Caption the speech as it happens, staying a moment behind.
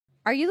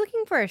Are you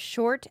looking for a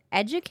short,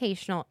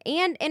 educational,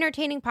 and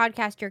entertaining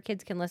podcast your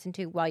kids can listen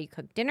to while you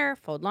cook dinner,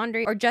 fold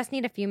laundry, or just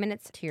need a few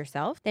minutes to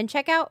yourself? Then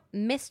check out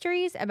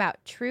Mysteries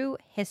About True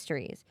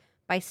Histories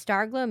by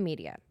Starglow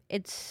Media.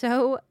 It's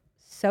so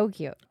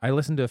cute. I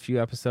listened to a few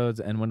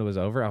episodes, and when it was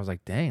over, I was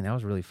like, dang, that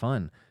was really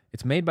fun.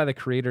 It's made by the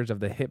creators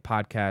of the hit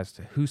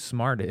podcast Who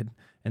Smarted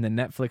and the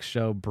Netflix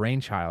show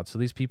Brainchild, so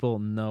these people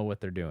know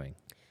what they're doing.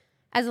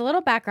 As a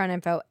little background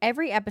info,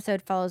 every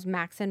episode follows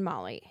Max and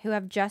Molly, who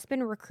have just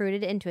been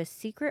recruited into a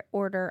secret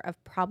order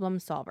of problem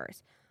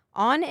solvers,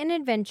 on an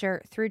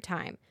adventure through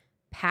time,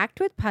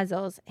 packed with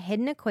puzzles,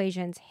 hidden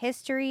equations,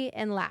 history,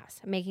 and laughs,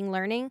 making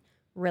learning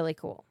really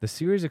cool. The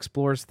series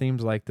explores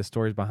themes like the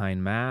stories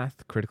behind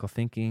math, critical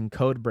thinking,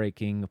 code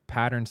breaking,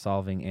 pattern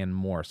solving, and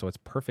more, so it's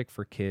perfect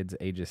for kids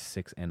ages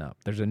 6 and up.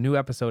 There's a new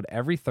episode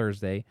every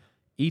Thursday,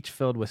 each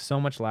filled with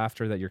so much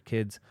laughter that your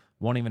kids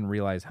won't even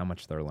realize how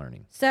much they're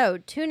learning. So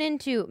tune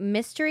into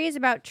Mysteries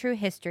About True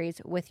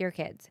Histories with your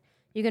kids.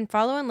 You can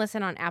follow and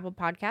listen on Apple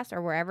Podcasts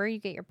or wherever you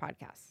get your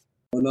podcasts.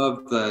 One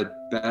of the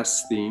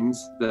best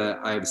things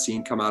that I've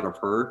seen come out of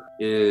her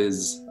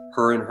is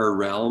her and her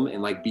realm,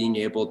 and like being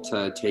able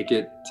to take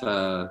it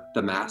to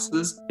the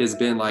masses has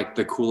been like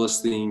the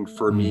coolest thing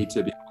for me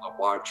to be able to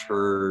watch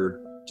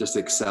her just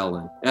excel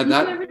in. And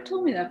You've never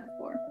told me that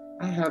before.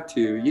 I have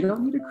to. You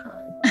don't need to cry.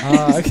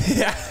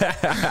 Okay.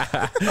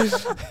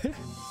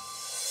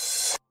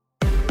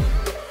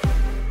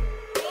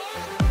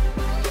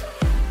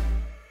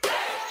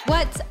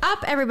 What's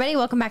up, everybody?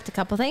 Welcome back to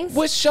Couple Things,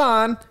 With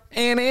Sean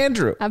and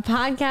Andrew. a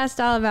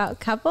podcast all about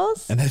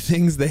couples. And the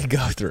things they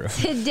go through.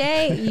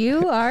 Today,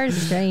 you are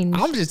strange.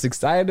 I'm just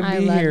excited to I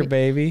be love here, you.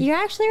 baby. You're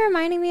actually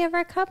reminding me of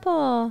our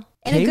couple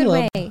in a good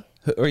way.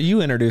 Or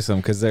you introduce them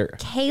because they're...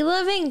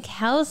 Caleb and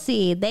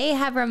Kelsey, they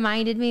have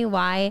reminded me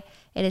why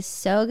it is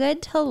so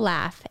good to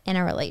laugh in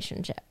a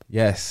relationship.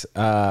 Yes.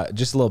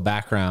 Just a little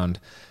background.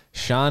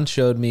 Sean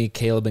showed me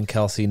Caleb and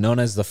Kelsey, known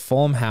as the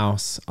Fulham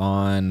House,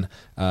 on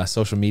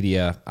social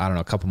media, I don't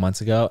know, a couple months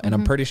ago. And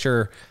I'm pretty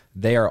sure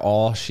they are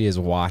all she has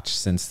watched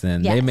since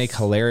then. Yes. They make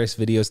hilarious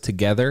videos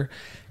together.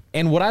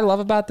 And what I love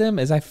about them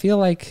is I feel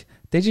like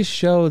they just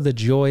show the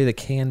joy that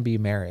can be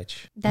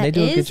marriage. That they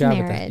do a good is job at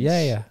marriage. that.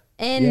 Yeah.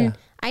 And Yeah.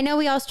 I know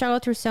we all struggle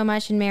through so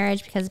much in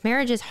marriage because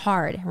marriage is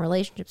hard and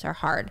relationships are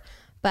hard.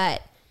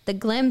 But the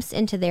glimpse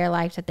into their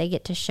life that they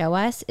get to show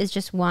us is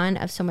just one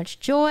of so much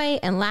joy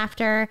and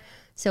laughter.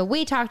 So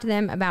we talked to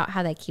them about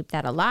how they keep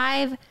that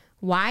alive,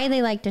 why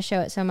they like to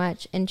show it so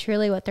much, and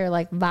truly what their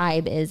like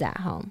vibe is at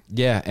home.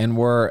 Yeah, and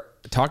we're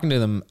talking to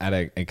them at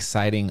an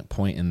exciting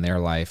point in their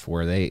life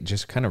where they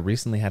just kind of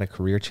recently had a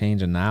career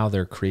change and now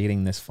they're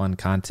creating this fun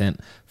content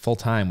full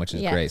time, which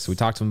is Yes. great. So we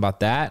talked to them about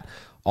that.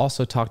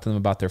 Also talked to them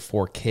about their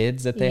 4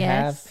 kids that they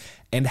Yes. have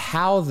and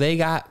how they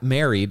got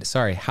married.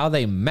 How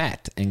they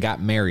met and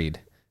got married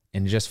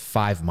in just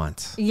 5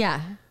 months.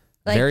 Yeah.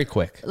 Very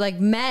quick. Like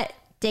met,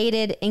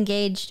 dated,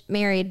 engaged,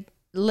 married,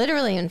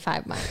 literally in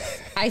 5 months.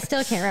 I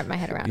still can't wrap my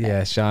head around it.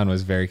 Yeah, Sean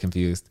was very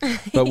confused.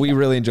 But we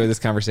really enjoyed this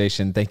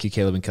conversation. Thank you,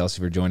 Caleb and Kelsey,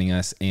 for joining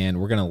us.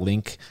 And we're going to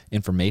link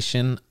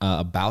information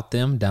about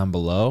them down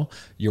below.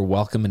 You're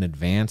welcome in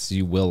advance.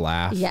 You will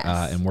laugh. Yes.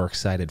 And we're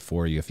excited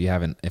for you. If you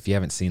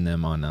haven't seen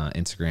them on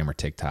Instagram or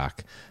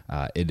TikTok,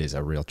 it is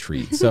a real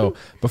treat. So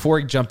before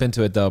we jump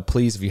into it, though,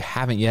 please, if you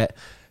haven't yet,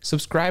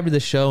 subscribe to the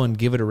show and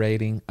give it a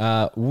rating.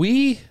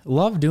 We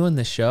love doing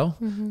this show.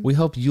 We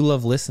hope you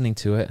love listening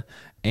to it.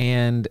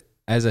 And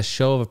as a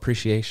show of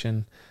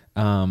appreciation,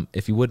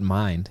 if you wouldn't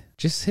mind,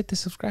 just hit the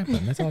subscribe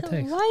button. That's all it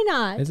takes. Why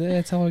not?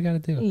 That's all we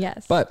got to do.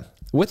 Yes. But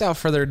without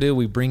further ado,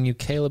 we bring you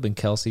Caleb and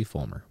Kelsey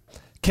Fulmer.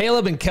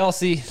 Caleb and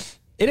Kelsey,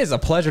 it is a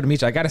pleasure to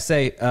meet you. I got to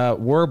say,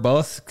 we're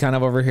both kind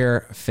of over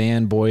here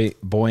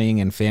fanboying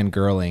and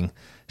fangirling.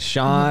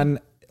 Sean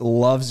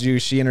loves you.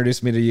 She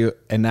introduced me to you,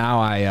 and now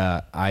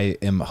I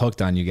am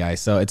hooked on you guys.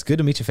 So it's good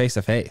to meet you face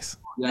to face.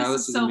 Yeah,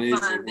 this is so amazing.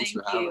 fun. Thanks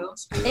Thank for having you.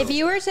 us. If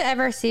you were to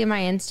ever see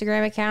my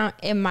Instagram account,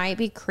 it might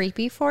be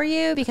creepy for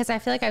you because I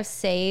feel like I've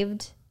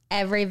saved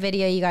every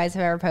video you guys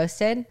have ever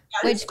posted,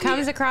 which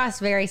comes across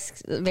very,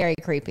 very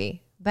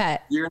creepy.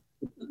 But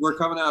We're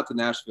coming out to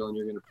Nashville, and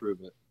you're going to prove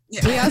it.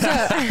 we also,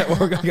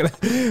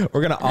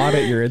 we're gonna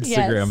audit your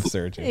Instagram Yes.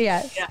 search.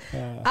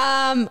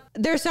 yes.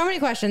 There's so many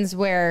questions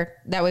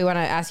that we want to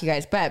ask you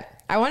guys, but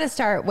I want to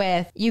start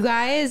with you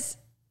guys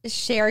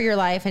share your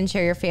life and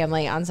share your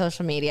family on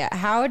social media.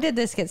 How did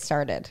this get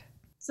started?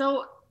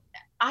 So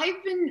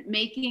I've been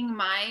making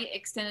my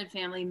extended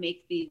family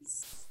make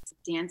these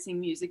dancing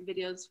music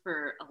videos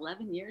for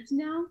 11 years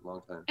now.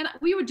 Long time. And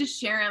we would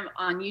just share them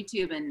on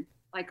YouTube, and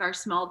like our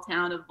small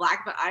town of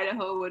Blackfoot,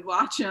 Idaho would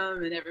watch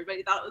them, and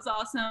everybody thought it was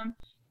awesome.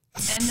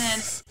 And then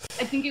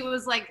I think it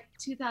was like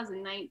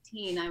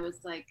 2019, I was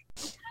like, I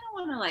kind of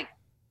want to like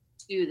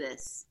do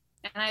this.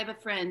 And I have a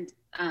friend,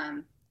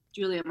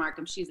 Julia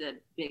Markham. She's a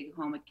big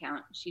home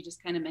account. She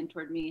just kind of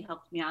mentored me,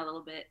 helped me out a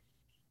little bit.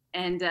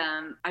 And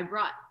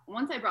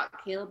once I brought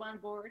Caleb on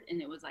board,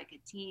 and it was like a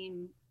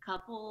team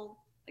couple,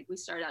 like we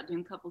started out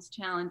doing couples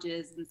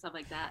challenges and stuff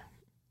like that.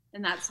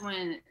 And that's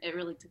when it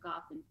really took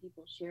off and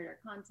people shared our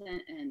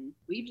content, and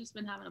we've just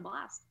been having a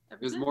blast.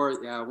 It was more,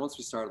 once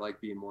we started like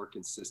being more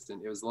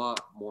consistent, it was a lot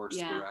more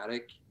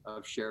sporadic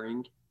of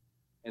sharing.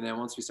 And then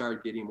once we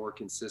started getting more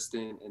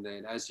consistent, and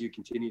then as you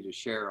continue to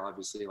share,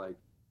 obviously like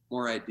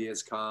more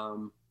ideas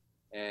come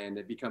and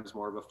it becomes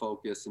more of a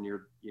focus in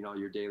your,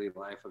 your daily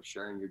life of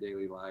sharing your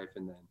daily life.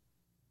 And then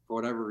for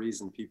whatever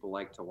reason, people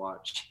like to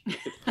watch.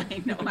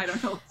 I know, I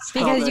don't know.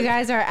 Because you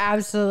guys are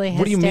absolutely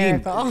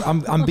hysterical. What do you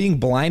mean? I'm being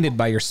blinded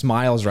by your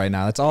smiles right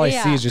now. That's all I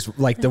see is just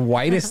like the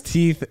whitest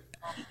teeth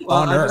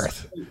on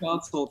earth.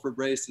 Consult for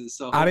braces.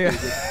 So,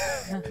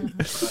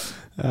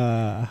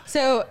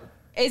 so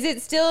is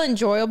it still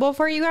enjoyable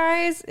for you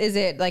guys? Is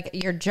it like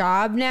your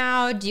job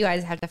now? Do you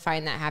guys have to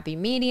find that happy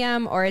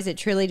medium, or is it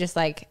truly just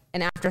like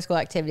an after school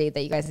activity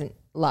that you guys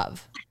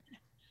love?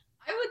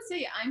 I would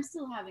say I'm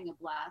still having a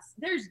blast.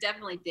 There's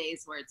definitely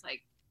days where it's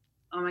like,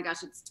 oh my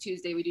gosh, it's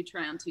Tuesday. We do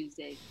try on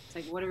Tuesday. It's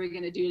like, what are we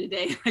going to do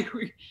today? Like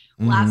we're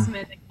last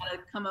minute, got to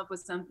come up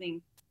with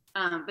something.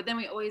 But then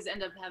we always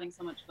end up having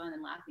so much fun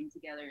and laughing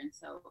together. And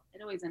so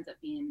it always ends up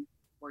being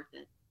worth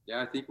it.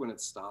 Yeah, I think when it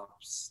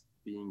stops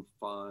being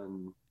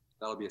fun,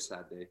 that'll be a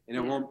sad day. And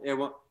it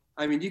won't,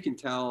 I mean, you can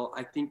tell,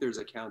 I think there's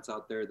accounts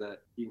out there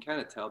that you can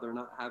kind of tell they're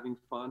not having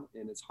fun,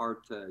 and it's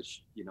hard to,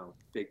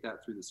 fake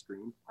that through the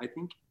screen, I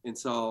think. And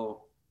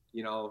so,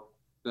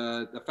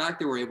 the fact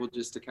that we're able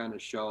just to kind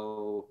of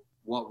show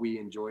what we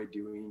enjoy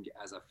doing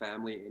as a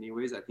family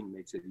anyways, I think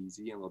makes it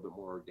easy and a little bit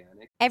more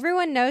organic.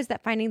 Everyone knows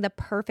that finding the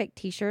perfect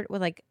t-shirt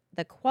with like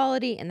the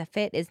quality and the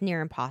fit is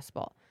near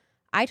impossible.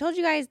 I told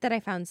you guys that I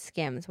found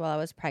Skims while I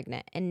was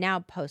pregnant, and now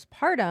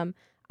postpartum,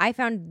 I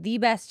found the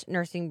best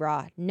nursing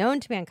bra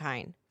known to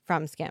mankind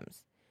from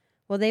Skims.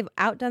 Well, they've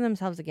outdone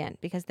themselves again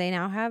because they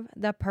now have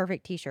the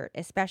perfect t-shirt,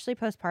 especially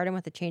postpartum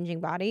with a changing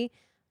body.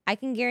 I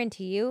can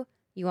guarantee you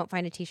won't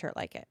find a t-shirt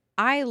like it.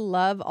 I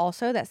love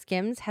also that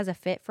Skims has a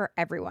fit for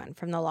everyone,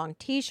 from the long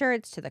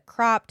t-shirts to the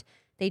cropped.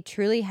 They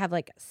truly have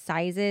like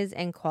sizes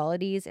and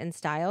qualities and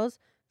styles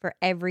for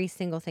every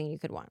single thing you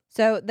could want.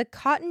 So the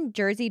cotton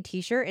jersey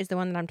t-shirt is the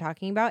one that I'm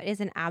talking about. It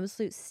is an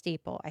absolute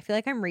staple. I feel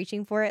like I'm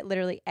reaching for it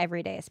literally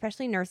every day,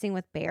 especially nursing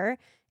with Bear.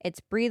 It's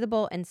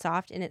breathable and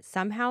soft, and it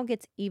somehow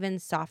gets even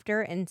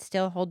softer and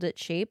still holds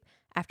its shape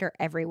after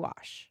every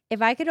wash.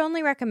 If I could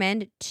only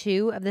recommend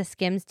 2 of the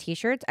Skims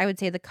t-shirts, I would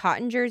say the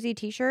cotton jersey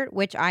t-shirt,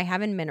 which I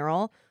have in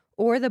mineral,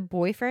 or the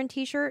boyfriend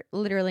t-shirt,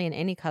 literally in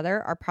any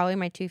color, are probably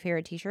my 2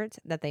 favorite t-shirts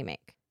that they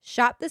make.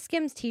 Shop the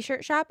Skims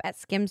t-shirt shop at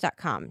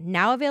skims.com.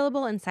 Now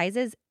available in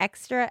sizes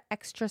extra,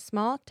 extra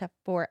small to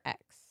 4X.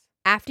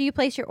 After you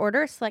place your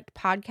order, select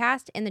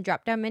podcast in the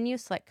drop-down menu,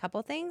 select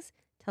couple things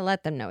to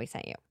let them know we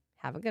sent you.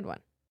 Have a good one.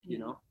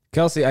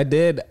 Kelsey, I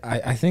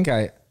think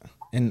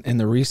in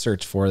the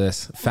research for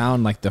this,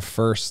 found like the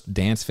first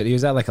dance video. It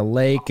was at like a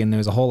lake, and there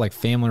was a whole like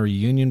family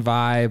reunion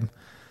vibe.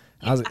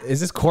 I was like, is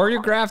this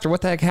choreographed or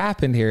what the heck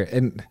happened here?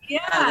 And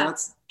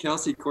that's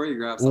Kelsey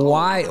choreographs.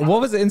 Why?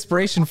 What was the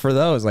inspiration for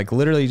those? Like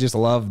literally just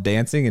love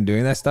dancing and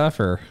doing that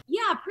stuff, or?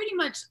 Yeah, pretty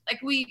much. Like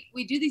we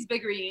do these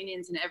big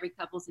reunions, and every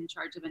couple's in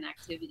charge of an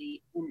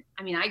activity. And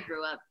I mean, I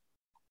grew up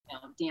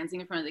dancing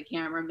in front of the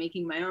camera,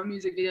 making my own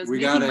music videos. We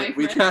gotta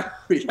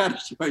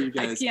show you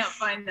guys. I can't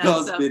find that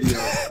those stuff.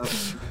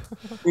 Videos.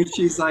 When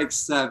she's like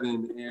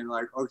 7 and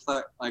like looks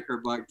like her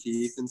black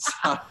teeth and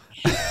stuff.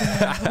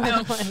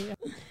 No,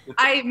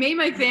 I made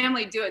my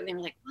family do it, and they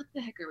were like, "What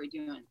the heck are we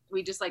doing?"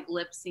 We just like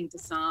lip synced a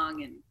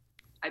song, and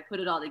I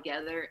put it all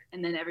together,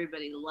 and then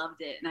everybody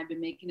loved it, and I've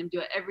been making them do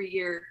it every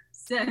year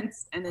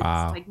since. And it's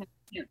like, no,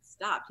 you can't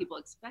stop. People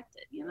expect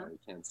it, You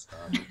can't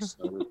stop.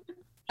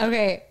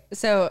 Okay,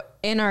 so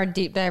in our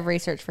deep dive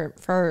research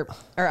for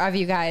of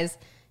you guys,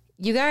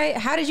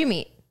 how did you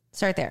meet?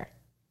 Start there,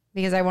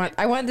 because I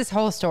want this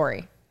whole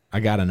story. I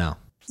gotta know.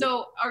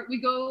 So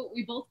we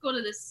both go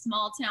to this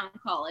small town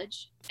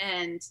college,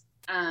 and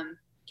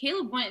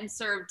Caleb went and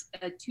served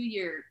a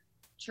 2-year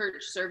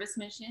church service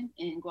mission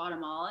in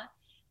Guatemala.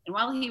 And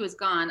while he was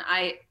gone,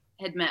 I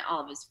had met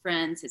all of his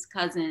friends, his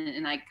cousin,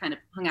 and I kind of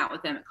hung out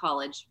with them at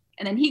college.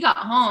 And then he got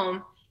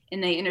home,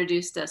 and they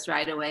introduced us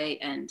right away,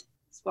 and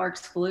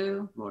sparks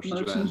flew.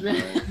 Motions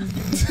ran.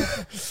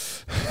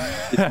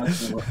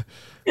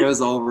 It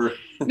was over.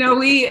 No,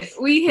 we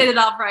hit it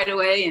off right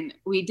away, and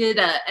we did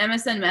a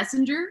MSN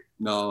Messenger.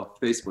 No,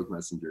 Facebook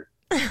Messenger.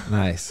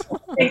 Nice.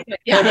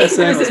 Yeah,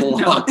 MSN was a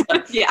long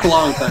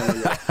time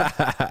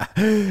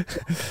ago.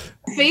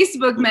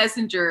 Facebook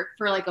Messenger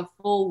for like a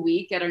full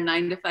week at our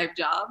 9-to-5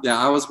 job. Yeah,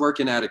 I was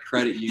working at a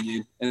credit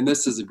union, and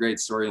this is a great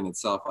story in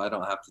itself. I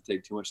don't have to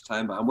take too much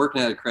time, but I'm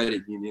working at a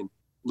credit union.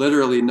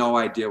 Literally no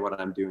idea what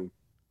I'm doing.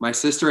 My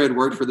sister had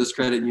worked for this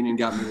credit union,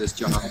 got me this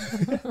job.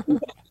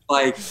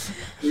 Like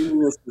in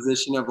this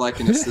position of like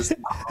an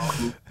assistant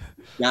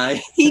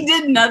guy. He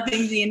did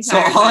nothing the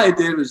entire So all time. I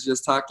did was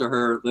just talk to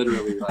her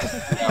literally.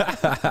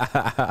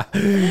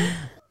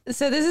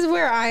 So this is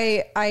where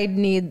I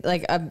need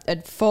like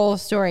a full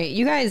story.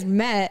 You guys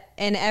met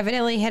and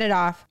evidently hit it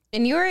off,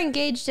 and you were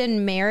engaged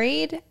and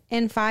married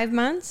in 5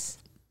 months.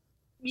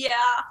 Yeah.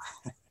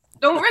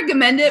 Don't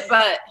recommend it,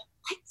 but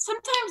Like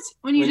sometimes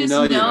when you When you just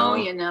know, know,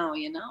 you know.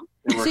 you know.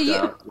 It worked you-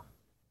 out.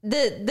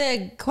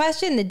 The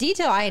question, the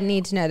detail I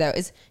need to know though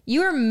is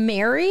you were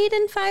married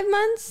in 5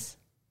 months?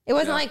 It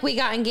wasn't Yeah. like we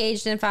got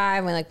engaged in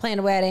 5, we like planned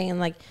a wedding and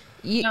like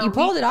you No,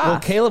 pulled it Well,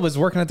 off. Caleb was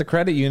working at the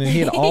credit union. He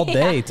had all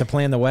day to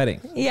plan the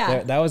wedding.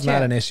 Yeah, That was not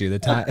true. an issue. The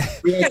time.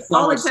 We had so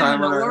All the much time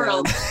in on the our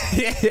world.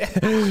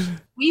 hands.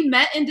 We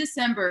met in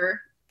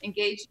December,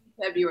 engaged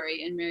in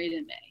February, and married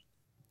in May.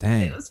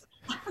 Dang. It was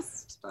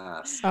fast.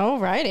 Fast.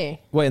 Alrighty.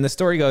 Wait, and the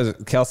story goes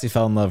Kelsey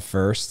fell in love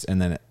first,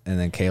 and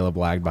then Caleb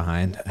lagged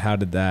behind. How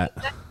did that?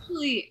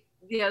 Actually,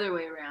 the other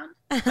way around.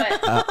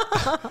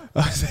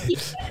 But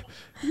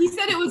he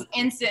said it was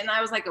instant, and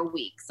I was like a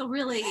week. So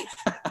really,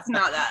 it's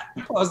not that.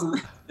 It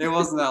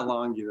wasn't that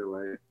long either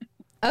way.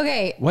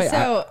 Okay, Wait,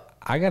 so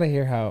I gotta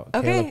hear how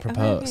Okay, Caleb okay,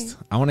 proposed.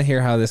 okay. I want to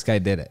hear how this guy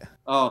did it.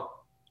 Oh,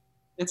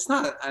 it's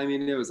not. I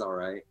mean, it was all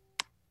right.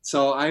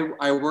 So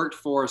I worked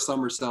for a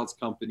summer sales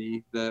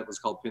company that was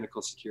called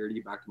Pinnacle Security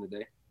back in the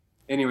day.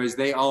 Anyways,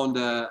 they owned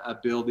a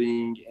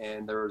building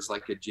and there was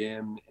like a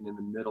gym, and in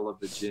the middle of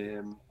the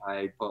gym,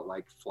 I put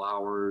like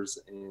flowers,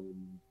 and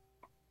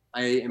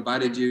I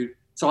invited you.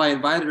 So I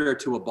invited her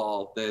to a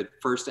ball, the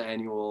first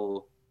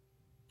annual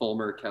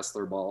Fulmer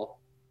Kessler ball,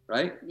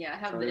 right? Yeah, I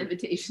have Sorry. the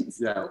invitation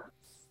still.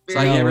 Yeah. So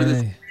I Very gave her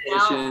this way. wow,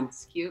 invitation,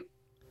 it's cute.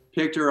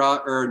 picked her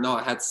up, or no,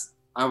 had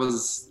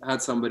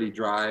somebody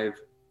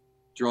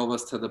drove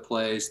us to the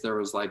place. There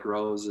was like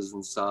roses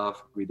and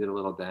stuff. We did a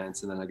little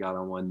dance, and then I got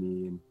on one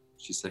knee, and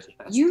she said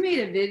yes. You made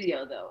a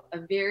video though, a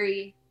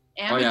very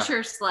Oh, yeah.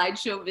 amateur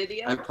slideshow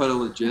video I put a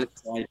legit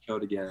slideshow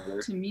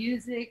together. to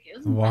music. It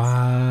was impressive.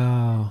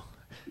 Wow.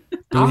 Do I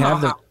we don't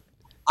have know the?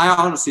 I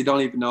honestly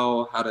don't even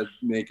know how to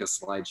make a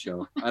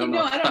slideshow. I don't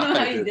know. I don't know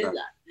how you did that.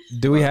 that.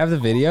 Do we have the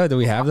video? Do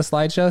we have the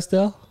slideshow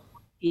still?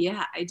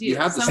 Yeah, I do. You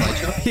have the Somewhere.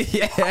 slideshow?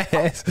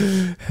 Yes.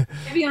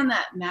 Maybe on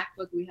that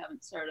MacBook we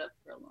haven't started up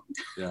for a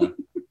long time.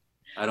 Yeah.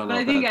 I don't know But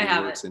I if think that I thing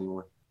have works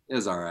anymore. It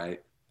was all right.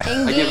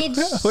 engaged.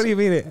 What do you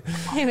mean it?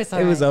 It was,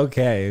 It was alright.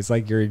 okay. It's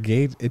like you're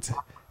engaged.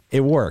 It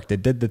worked.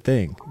 It did the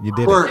thing. You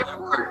did it.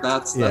 Work.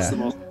 That's Yeah. the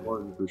most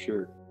important for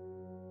sure.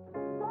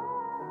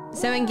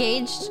 So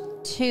engaged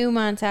 2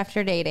 months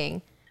after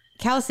dating.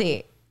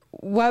 Kelsey,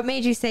 what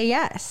made you say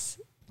yes?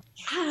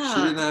 She Yeah.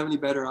 didn't have any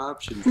better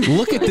options.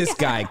 Look at this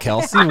guy,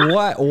 Kelsey.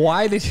 What?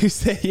 Why did you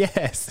say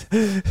yes?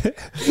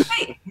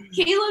 Hey,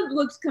 Caleb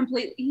looked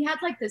completely. He had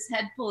like this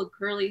head full of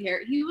curly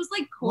hair. He was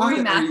like Corey Why are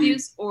you-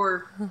 Matthews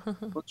or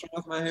What's wrong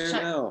with my hair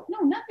Shut- now? no,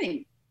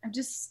 nothing. I'm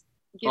just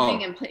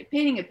giving Oh. and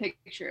painting a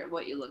picture of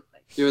what you look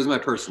like. It was my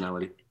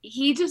personality.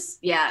 He just,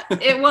 yeah,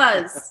 it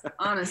was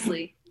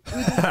honestly.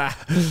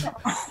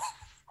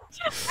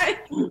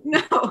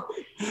 No,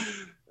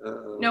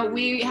 no,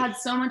 we had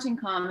so much in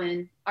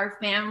common. Our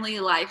family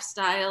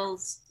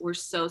lifestyles were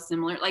so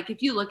similar. Like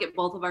if you look at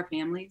both of our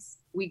families,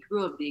 we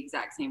grew up the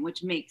exact same,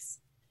 which makes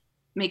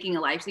making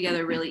a life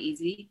together really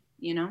easy,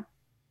 you know?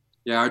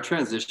 Yeah, our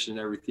transition and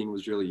everything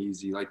was really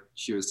easy. Like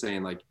she was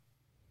saying, like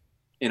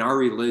in our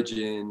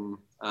religion,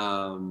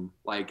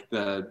 like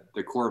the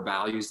core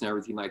values and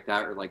everything like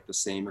that are like the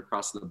same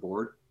across the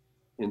board.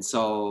 And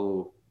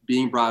so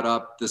being brought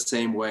up the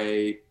same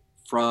way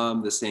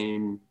from the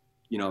same,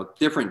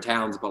 different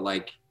towns, but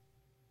like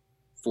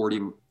 40,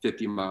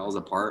 50 miles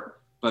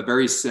apart, but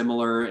very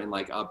similar in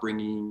like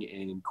upbringing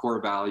and core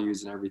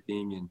values and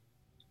everything. And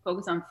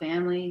Focus on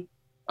family.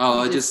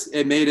 oh,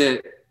 it made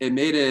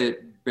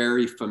it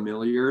very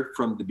familiar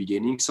from the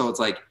beginning. So it's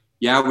like,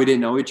 yeah, we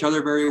didn't know each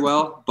other very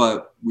well,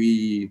 but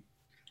we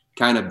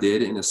kind of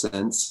did in a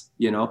sense,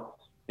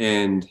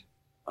 and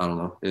I don't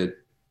know, it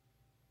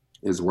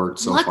has worked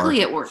so far.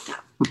 Luckily, it worked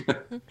out.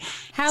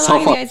 How So long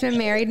have you far- guys been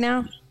married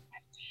now?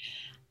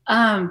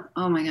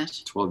 Oh my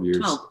gosh. 12 years.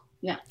 12.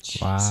 Yeah.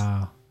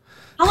 Wow.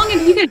 How long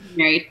have you guys been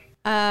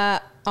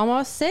married?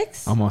 Almost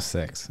 6. Almost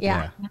 6.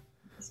 Yeah.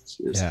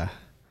 Cheers. Yeah.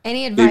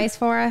 Any advice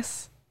for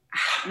us?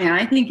 Man,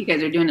 I think you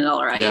guys are doing it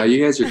all right. Yeah,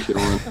 you guys are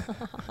killing it.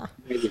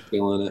 You guys are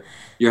killing it.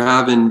 You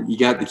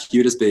got the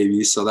cutest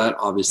babies, so that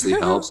obviously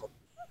helps.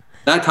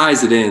 That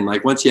ties it in.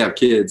 Like once you have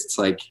kids, it's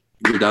like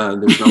you're done.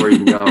 There's nowhere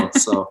you can go.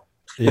 So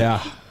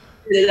Yeah.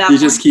 you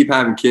just keep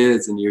having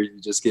kids, and you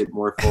just get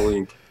more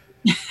fully.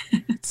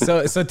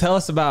 So tell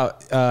us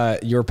about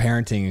your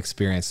parenting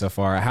experience so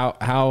far.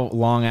 How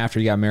long after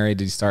you got married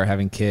did you start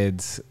having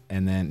kids?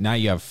 And then now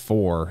you have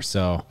 4.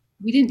 So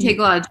We didn't take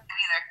a lot of time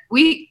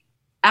either.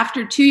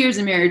 After 2 years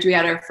of marriage, we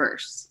had our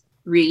first,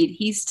 Reed.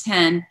 He's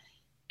 10.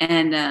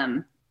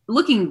 And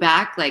looking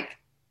back, like,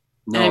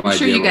 No and I'm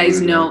sure idea you what we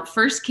guys were know, doing.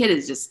 first kid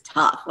is just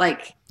tough.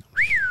 Like, it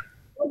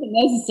wasn't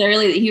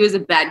necessarily that he was a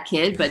bad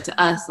kid, but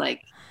to us,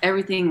 like,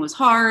 everything was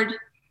hard,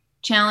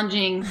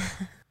 challenging.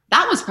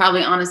 That was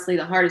probably honestly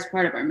the hardest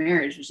part of our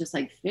marriage, was just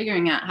like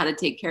figuring out how to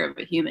take care of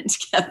a human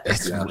together.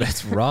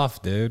 that's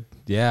rough, dude.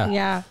 Yeah.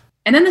 Yeah.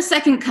 And then the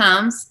second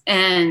comes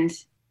and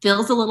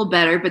feels a little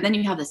better, but then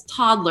you have this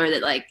toddler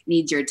that like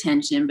needs your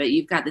attention, but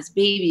you've got this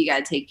baby you got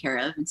to take care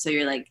of. And so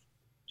you're like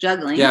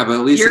juggling. Yeah, but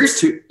at least You're- it's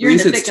two. At you're in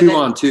least the it's thick of 2 it.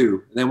 on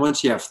 2. And then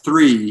once you have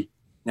 3,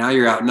 now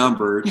you're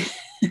outnumbered.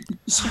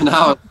 So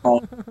now it's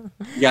like,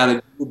 you got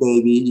a new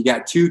baby, you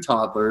got 2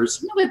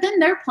 toddlers. No, but then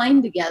they're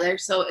playing together,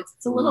 so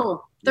it's a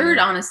little third.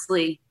 Yeah.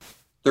 Honestly,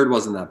 3rd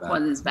wasn't that bad.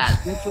 wasn't as bad.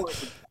 And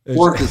 4th.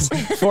 4th is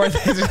Fourth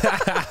is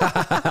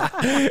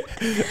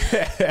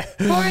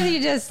Or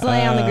you just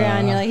lay on the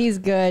ground. You're like, he's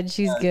good.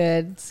 She's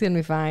good. It's going to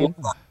be fine.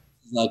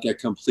 like a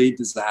complete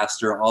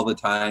disaster all the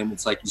time.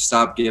 It's like you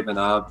stop giving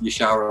up. You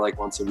shower like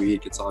once a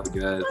week. It's all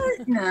good.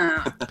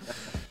 No.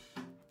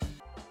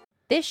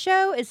 This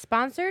show is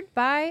sponsored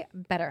by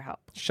BetterHelp.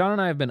 Sean and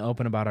I have been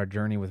open about our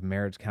journey with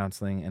marriage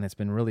counseling, and it's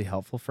been really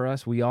helpful for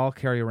us. We all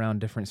carry around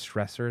different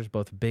stressors,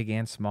 both big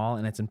and small,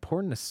 and it's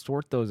important to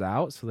sort those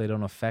out so they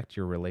don't affect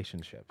your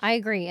relationships. I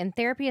agree. And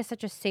therapy is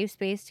such a safe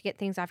space to get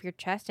things off your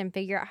chest and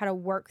figure out how to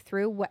work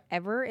through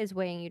whatever is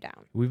weighing you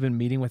down. We've been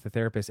meeting with a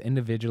therapist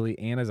individually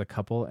and as a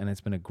couple, and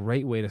it's been a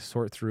great way to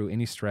sort through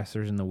any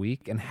stressors in the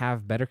week and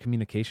have better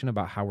communication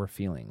about how we're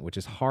feeling, which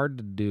is hard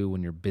to do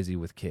when you're busy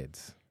with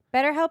kids.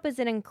 BetterHelp is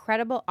an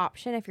incredible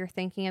option if you're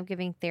thinking of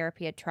giving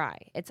therapy a try.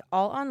 It's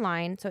all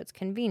online, so it's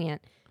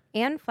convenient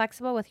and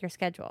flexible with your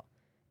schedule.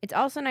 It's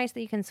also nice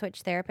that you can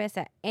switch therapists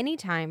at any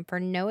time for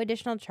no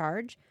additional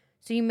charge,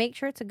 so you make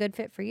sure it's a good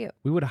fit for you.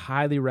 We would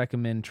highly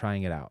recommend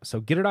trying it out. So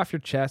get it off your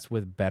chest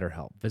with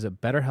BetterHelp.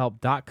 Visit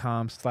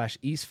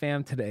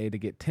betterhelp.com/EastFam today to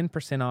get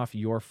 10% off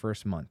your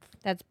first month.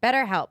 That's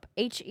BetterHelp,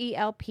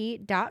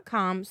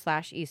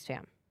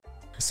 HELP.com/EastFam.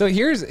 So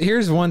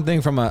here's one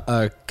thing from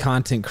a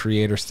content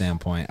creator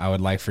standpoint I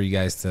would like for you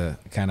guys to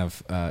kind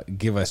of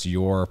give us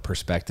your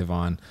perspective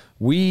on.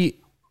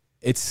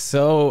 It's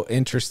so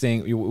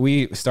interesting.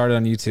 We started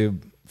on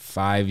YouTube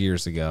 5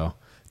 years ago.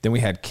 Then we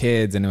had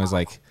kids, and it was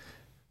like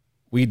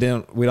we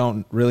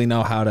don't really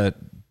know how to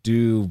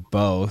do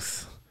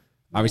both.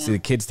 Obviously, the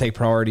kids take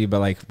priority, but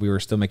like we were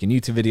still making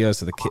YouTube videos,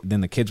 so then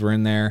the kids were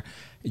in there.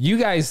 You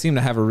guys seem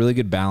to have a really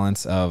good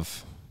balance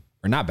of,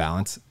 or not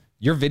balance.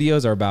 Your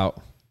videos are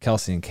about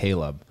Kelsey and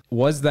Caleb.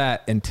 Was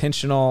that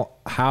intentional?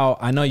 How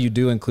I know you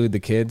do include the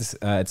kids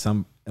at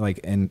some, like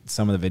in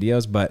some of the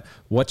videos, but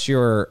what's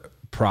your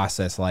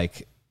process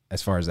like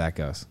as far as that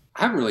goes?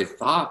 I haven't really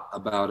thought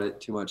about it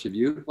too much. Of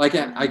you, like,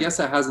 I guess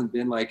that hasn't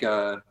been like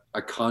a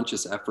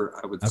conscious effort.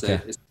 I would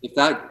say if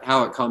that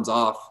how it comes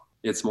off,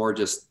 it's more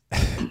just.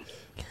 I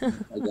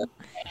guess,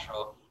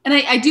 natural. And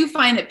I do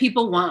find that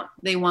people want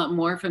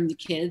more from the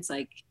kids.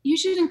 Like, you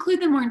should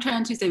include them more in Try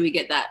on Tuesday. We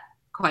get that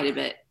quite a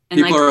bit. And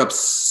people like, are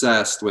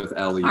obsessed with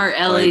Ellie. Our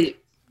Ellie.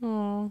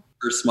 Like,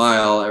 her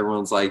smile,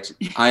 everyone's like,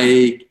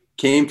 I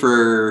came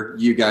for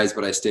you guys,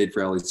 but I stayed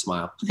for Ellie's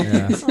smile.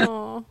 Yeah.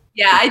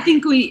 Yeah, I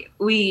think we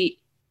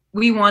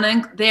want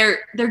to.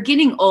 They're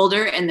getting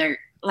older, and they're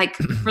like,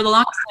 for the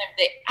longest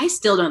time, I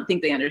still don't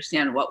think they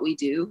understand what we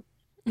do.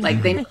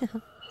 Like, they know it's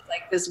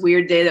like this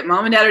weird day that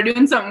mom and dad are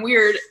doing something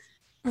weird,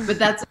 but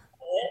that's it.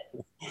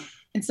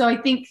 And so I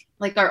think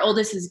like our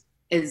oldest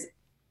is.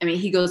 I mean,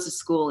 he goes to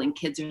school and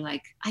kids are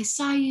like, I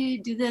saw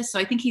you do this. So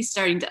I think he's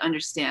starting to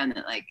understand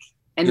that, like,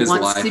 and his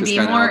wants to be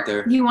more,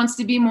 he wants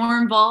to be more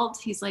involved.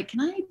 He's like,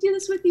 can I do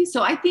this with you?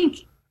 So I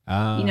think,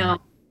 older,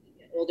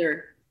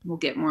 we'll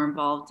get more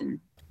involved.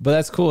 But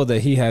that's cool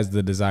that he has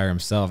the desire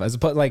himself.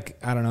 But like,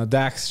 I don't know,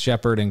 Dax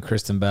Shepard and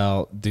Kristen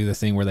Bell do the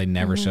thing where they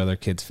never show their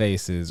kids'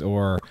 faces,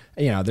 or,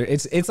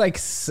 it's like,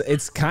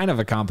 it's kind of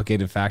a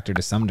complicated factor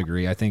to some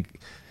degree. I think,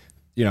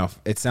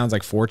 it sounds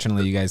like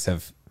fortunately you guys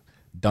have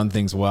done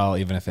things well,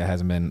 even if it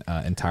hasn't been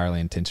entirely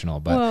intentional.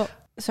 But well,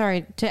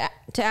 sorry to add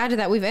to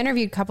that, we've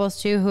interviewed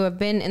couples too who have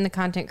been in the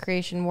content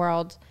creation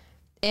world,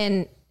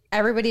 and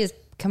everybody is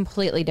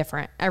completely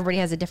different. Everybody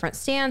has a different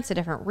stance, a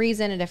different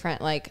reason, a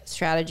different like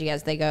strategy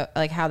as they go,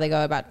 like how they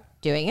go about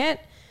doing it.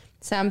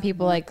 Some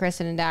people like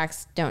Kristen and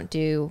Dax don't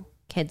do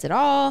kids at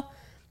all.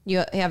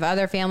 You have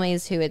other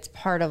families who it's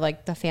part of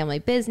like the family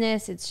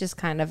business. It's just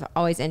kind of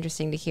always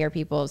interesting to hear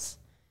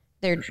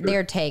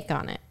their take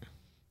on it.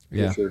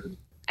 Yeah.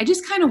 I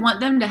just kind of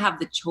want them to have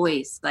the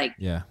choice. Like,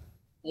 yeah,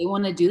 they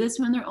want to do this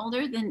when they're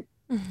older, then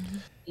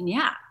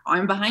yeah,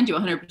 I'm behind you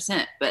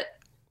 100%. But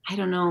I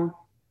don't know.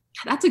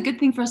 That's a good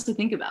thing for us to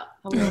think about.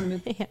 How we want to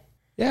move.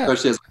 Yeah.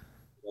 Especially as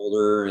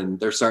older, and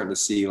they're starting to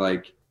see,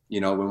 like,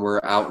 when we're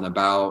out and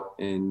about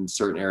in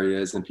certain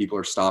areas and people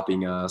are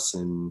stopping us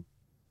and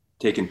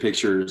taking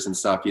pictures and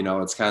stuff,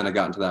 it's kind of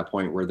gotten to that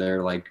point where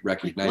they're like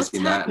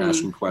recognizing that and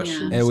asking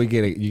questions. And we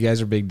get it. You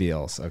guys are big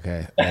deals.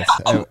 Okay. We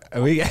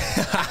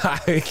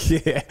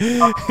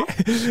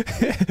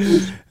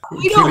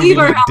don't leave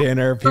our house.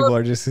 Dinner. People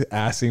are just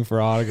asking for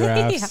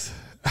autographs.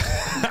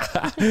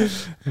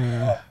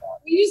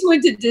 We just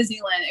went to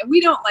Disneyland, and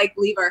we don't like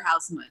leave our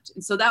house much.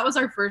 And so that was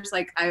our first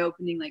like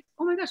eye-opening, like,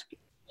 oh my gosh,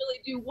 people really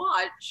do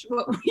watch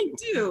what we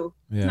do.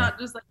 Yeah. It's not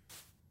just like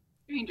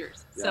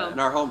strangers. Yeah. So in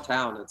our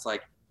hometown, it's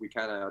like we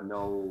kind of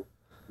know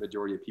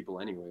majority of people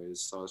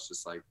anyways, so it's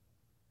just like,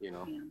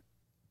 Anyways.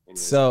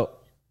 So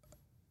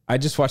I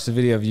just watched the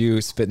video of you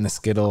spitting the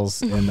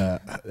Skittles, and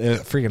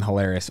freaking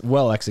hilarious,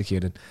 well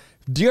executed.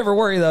 Do you ever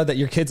worry though that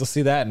your kids will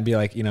see that and be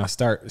like,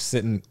 start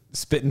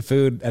spitting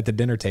food at the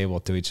dinner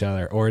table to each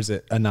other, or is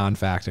it a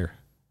non-factor?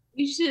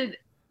 we should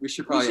We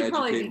should We probably should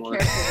probably educate be more.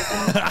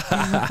 careful.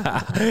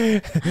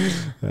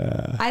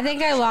 I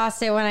think I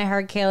lost it when I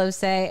heard Caleb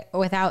say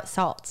without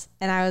salt.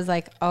 And I was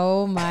like,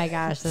 oh my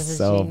gosh, this is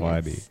So genius.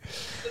 funny.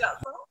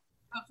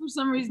 But for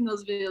some reason,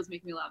 those videos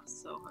make me laugh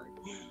so hard.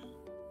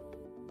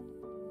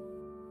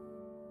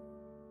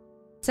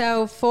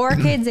 So 4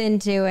 kids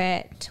into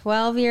it,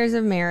 12 years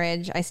of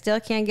marriage. I still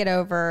can't get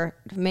over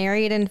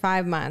married in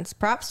 5 months.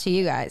 Props to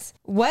you guys.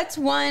 What's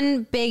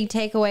one big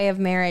takeaway of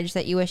marriage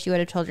that you wish you would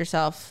have told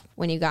yourself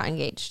when you got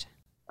engaged?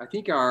 I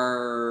think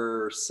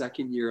our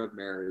second year of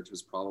marriage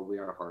was probably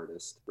our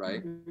hardest,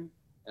 right? Mhm.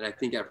 And I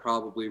think I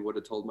probably would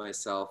have told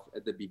myself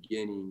at the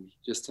beginning,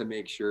 just to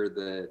make sure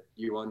that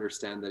you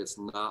understand that it's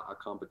not a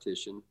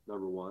competition,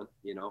 number one.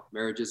 You know,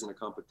 marriage isn't a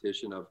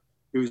competition of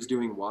who's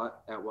doing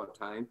what at what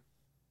time.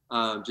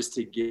 Just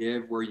to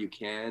give where you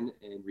can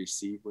and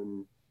receive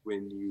when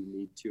you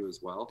need to as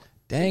well.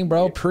 Dang,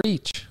 bro,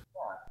 preach.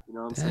 You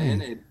know what I'm Dang.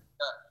 saying? And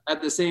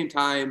at the same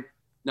time,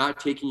 not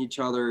taking each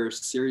other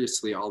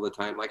seriously all the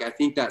time. Like, I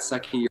think that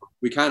second year,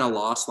 we kind of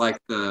lost like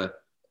the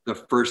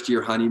first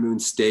year honeymoon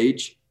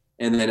stage.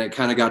 And then it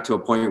kind of got to a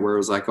point where it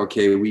was like,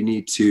 okay, we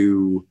need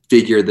to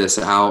figure this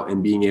out,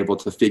 and being able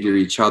to figure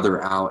each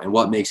other out and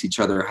what makes each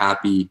other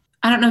happy.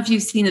 I don't know if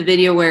you've seen the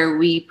video where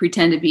we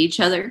pretend to be each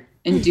other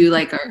and do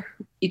like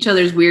each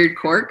other's weird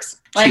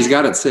quirks. Like, She's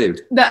got it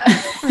saved. that.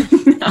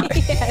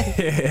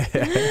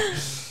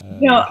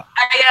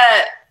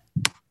 I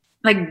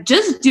like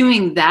just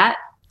doing that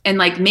and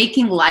like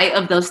making light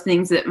of those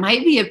things that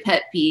might be a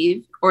pet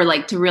peeve, or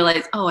like to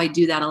realize, oh, I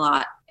do that a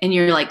lot, and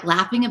you're like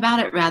laughing about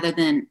it rather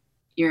than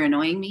you're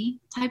annoying me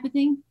type of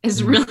thing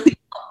is really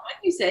what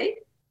you say.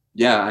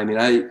 Yeah, I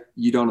mean,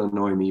 you don't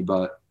annoy me,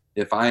 but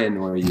if I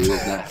annoy you,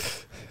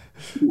 that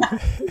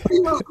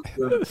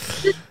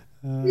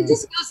It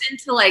just goes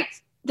into like,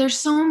 there's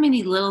so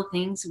many little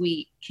things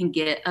we can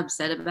get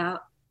upset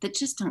about that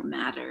just don't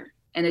matter.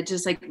 And it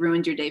just like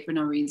ruined your day for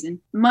no reason.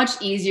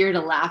 Much easier to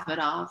laugh it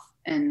off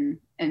and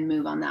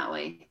move on that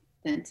way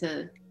than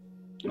to,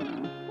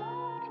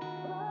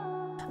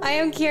 I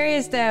am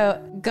curious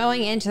though,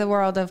 going into the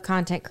world of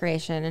content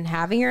creation and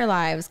having your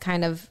lives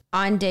kind of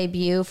on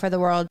debut for the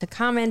world to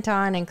comment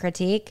on and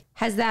critique,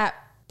 has that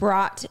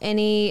brought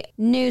any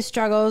new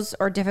struggles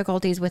or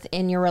difficulties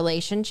within your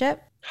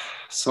relationship?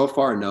 so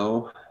far,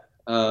 no.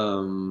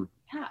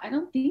 yeah, I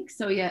don't think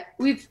so yet.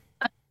 We've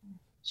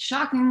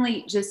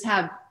shockingly just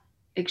have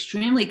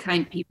extremely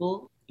kind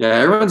people. Yeah,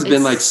 everyone's been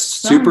It's like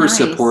so super nice.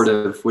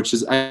 supportive, which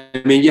is, I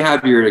mean, you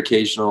have your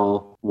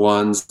occasional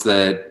ones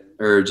that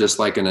are just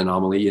like an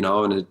anomaly, you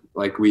know, and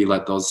like we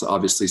let those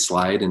obviously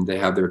slide, and they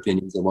have their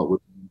opinions of what we're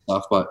doing and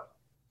stuff. But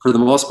for the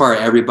most part,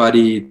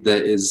 everybody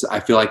that is, I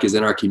feel like, is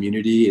in our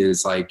community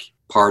is like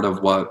part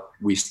of what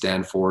we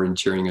stand for and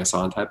cheering us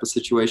on type of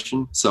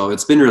situation. So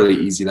it's been really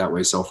easy that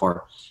way so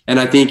far. And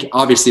I think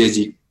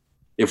obviously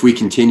if we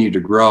continue to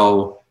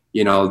grow,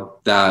 you know,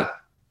 that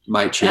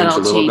might change That all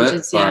a little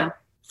changes, bit. yeah. But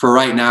for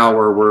right now,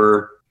 where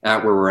we're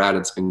at,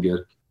 it's been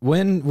good.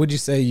 When would you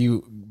say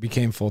you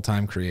became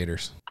full-time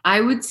creators?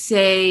 I would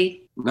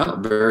say Not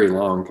very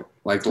long,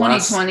 like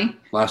 2020.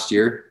 last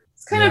year.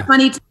 It's kind Yeah. of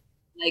funny,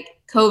 like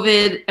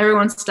COVID,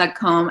 everyone's stuck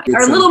home. Get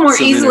Are a some- little more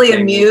some easily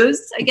entertainment.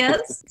 amused, I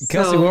guess.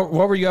 Kelsey, So,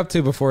 what were you up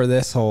to before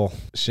this whole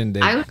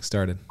shindig I-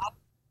 started?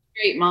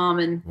 great mom,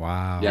 and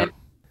Wow. Yeah.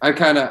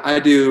 I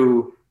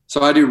do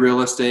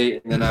real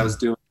estate, and then I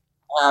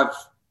have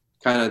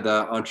kind of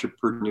the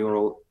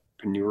entrepreneurial.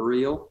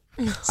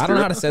 I don't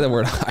know how to say the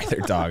word either,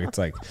 dog. It's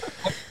like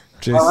I like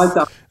just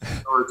that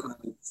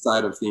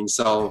side of things.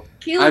 So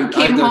Caleb I've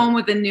came done- home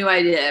with a new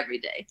idea every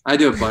day. I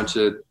do a bunch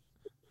of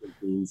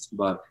things,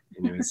 but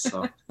anyways,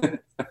 so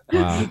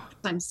wow.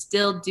 I'm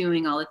still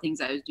doing all the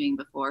things I was doing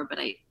before, but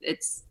I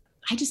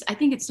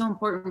think it's so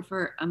important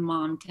for a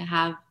mom to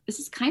have, this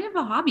is kind of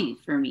a hobby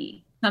for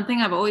me.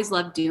 Something I've always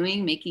loved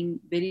doing, making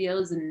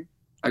videos. And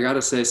I got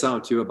to say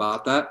something too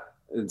about that.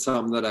 And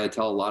something that I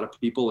tell a lot of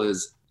people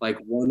is like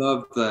one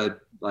of the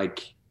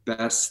like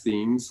best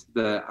things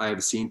that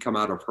I've seen come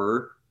out of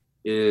her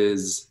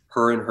is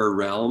her and her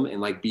realm,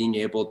 and like being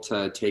able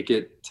to take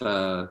it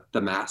to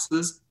the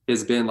masses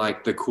has been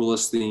like the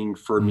coolest thing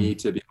for me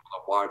to be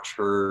able to watch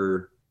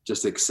her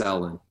just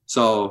excel in.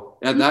 So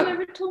you've that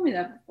never told me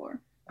that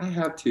before. I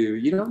have to.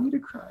 You don't need to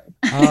cry.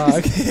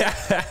 Okay.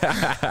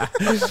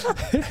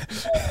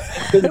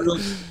 It's been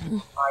really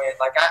quiet.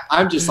 Like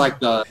I'm just like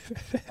the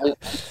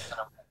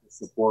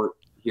support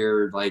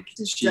here. Like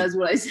Just she does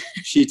what I say.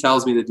 she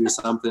tells me to do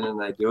something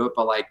and I do it.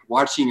 But like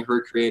watching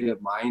her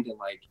creative mind, and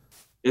like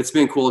it's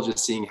been cool just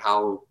seeing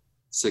how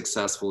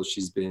successful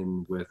she's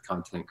been with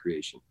content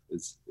creation.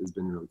 It's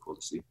been really cool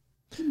to see.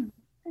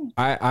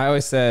 I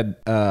always said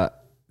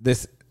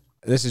this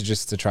is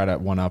just to try to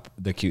one up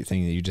the cute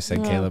thing that you just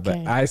said, Caleb. But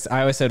I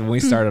always said when we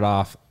started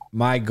off,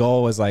 my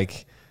goal was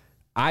like,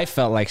 I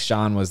felt like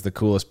Sean was the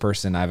coolest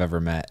person I've ever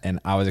met. And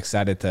I was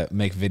excited to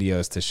make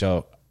videos to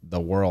show the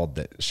world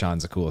that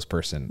Sean's the coolest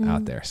person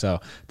out there. So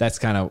that's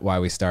kind of why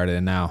we started.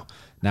 And now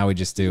we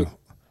just do.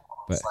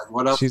 But It's like,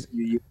 what else she's- do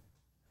you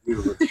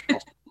do?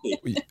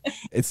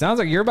 It sounds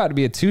like you're about to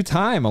be a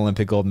 2-time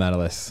Olympic gold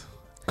medalist.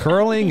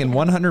 Curling and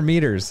 100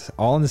 meters,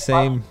 all in the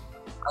same.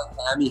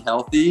 Tammy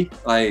healthy,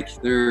 like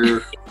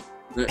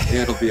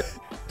it'll be.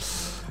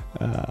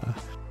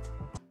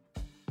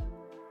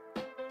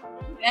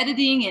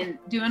 Editing and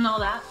doing all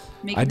that.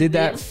 I did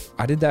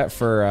that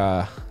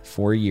for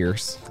 4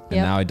 years,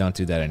 and now I don't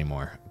do that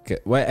anymore.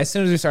 Well, as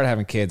soon as we started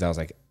having kids, I was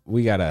like,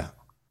 we gotta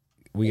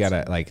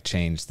like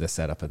change the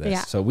setup of this.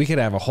 Yeah. So we could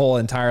have a whole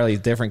entirely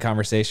different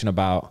conversation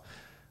about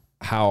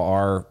how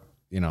our,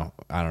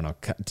 I don't know.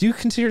 Do you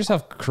consider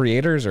yourself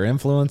creators or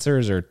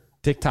influencers or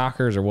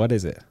TikTokers or what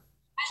is it?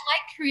 I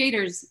like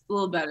creators a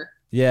little better.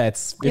 Yeah,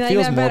 it You like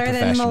feels that more better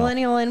than professional.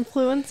 millennial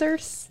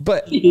influencers?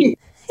 But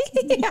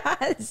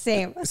Yeah,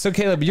 same. so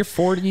Caleb, you're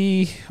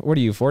 40. What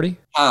are you, 40?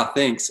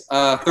 Thanks.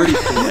 34.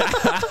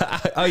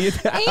 Oh, you.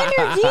 And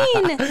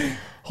you're Dean.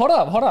 Hold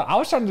up. I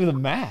was trying to do the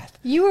math.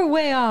 You were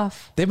way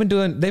off. They've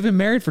been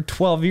married for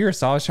 12 years,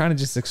 so I was trying to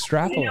just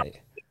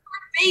extrapolate.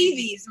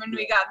 Babies when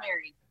we got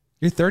married.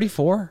 You're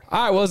 34?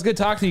 All right, well, it's good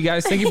talking to you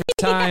guys. Thank you for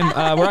your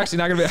time. We're actually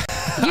not going to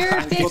be...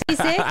 You're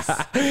 56?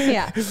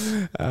 Yeah.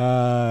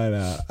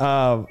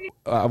 No.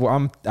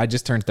 I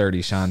just turned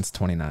 30. Sean's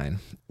 29.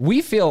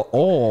 We feel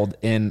old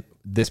in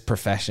this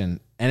profession,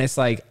 and it's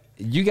like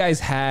you guys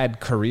had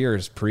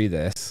careers pre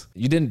this.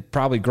 You didn't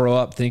probably grow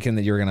up thinking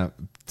that you were going to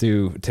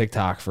do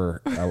TikTok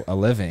for a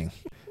living.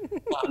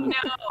 No,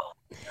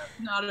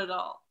 not at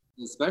all.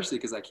 Especially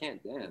because I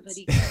can't dance.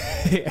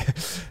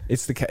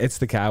 It's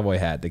the cowboy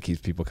hat that keeps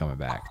people coming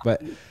back.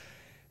 But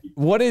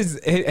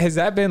has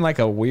that been like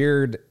a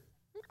weird?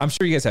 I'm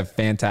sure you guys have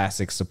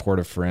fantastic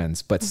supportive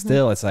friends, but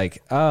still, it's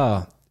like,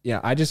 oh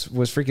yeah, I just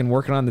was freaking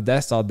working on the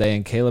desk all day,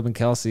 and Caleb and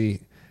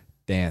Kelsey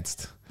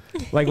danced.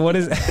 Like, what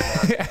is?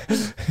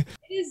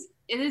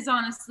 It is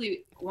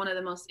honestly one of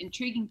the most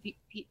intriguing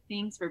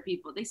things for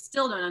people. They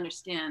still don't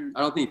understand.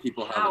 I don't think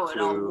people have how a it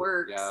clue. all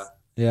works.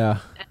 Yeah.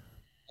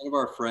 One of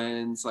our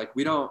friends, like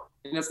we don't,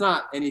 and it's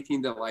not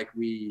anything that like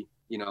we,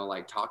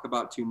 like talk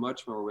about too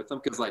much when we're with them.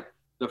 Cause like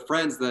the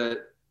friends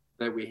that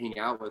we hang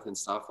out with and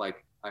stuff,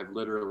 like I've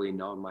literally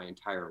known my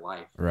entire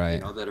life,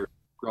 Right. That are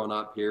grown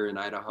up here in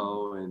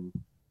Idaho. And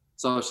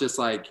so it's just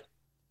like,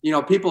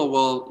 people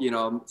will,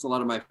 it's a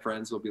lot of my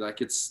friends will be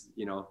like, it's,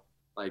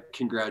 like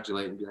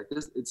congratulate and be like,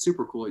 it's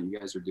super cool what you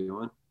guys are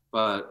doing.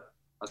 But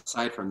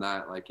aside from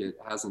that, like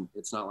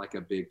it's not like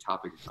a big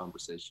topic of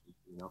conversation,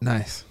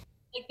 Nice.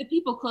 Like the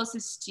people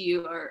closest to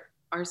you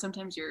are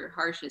sometimes your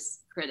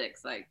harshest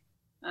critics. Like,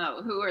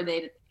 oh, who are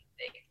they to think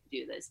they can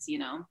do this,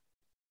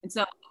 And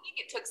so I think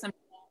it took some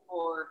time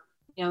for,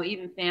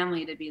 even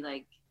family to be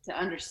like, to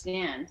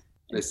understand.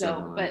 And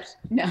so, but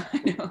no,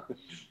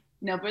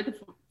 but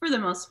for the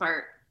most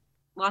part,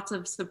 lots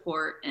of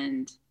support,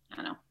 and I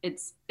don't know,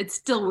 it's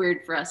still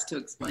weird for us to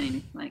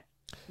explain. Like,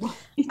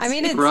 I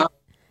mean,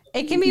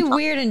 it can be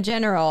weird in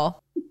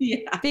general.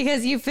 Yeah.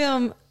 Because you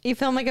film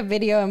like a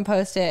video and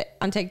post it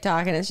on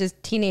TikTok, and it's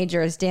just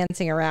teenagers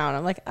dancing around.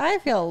 I'm like, I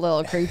feel a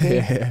little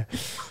creepy.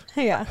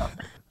 Yeah.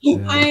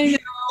 I know.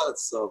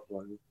 That's so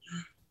funny.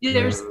 Yeah,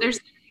 there's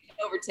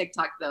over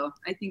TikTok though.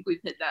 I think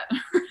we've hit that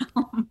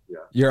realm. Yeah.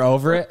 You're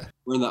over it?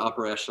 We're in the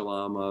upper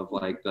echelon of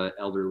like the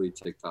elderly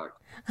TikTok.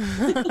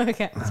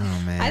 Okay.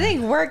 Oh man. I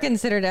think we're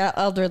considered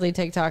elderly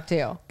TikTok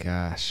too.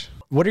 Gosh.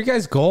 What are your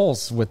guys'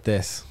 goals with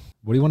this?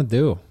 What do you want to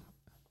do?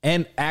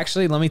 And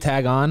actually, let me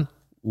tag on.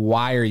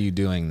 Why are you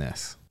doing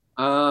this?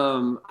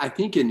 I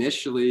think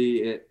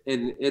initially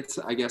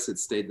I guess it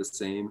stayed the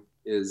same,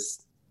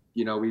 is,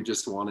 we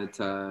just wanted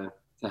to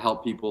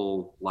help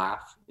people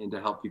laugh and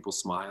to help people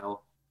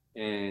smile.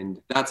 And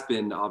that's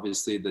been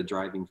obviously the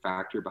driving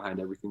factor behind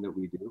everything that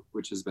we do,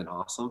 which has been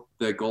awesome.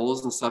 The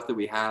goals and stuff that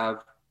we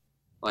have,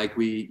 like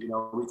we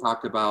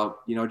talked about,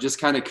 just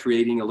kind of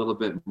creating a little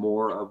bit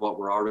more of what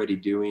we're already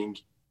doing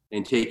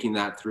and taking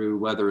that through,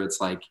 whether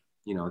it's like,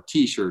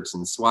 t-shirts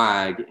and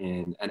swag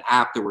and an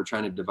app that we're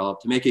trying to develop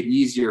to make it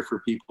easier for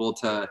people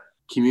to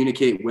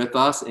communicate with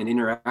us and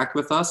interact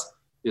with us,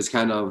 is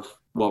kind of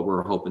what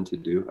we're hoping to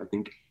do, I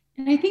think.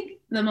 And I think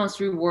the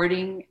most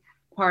rewarding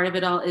part of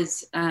it all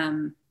is,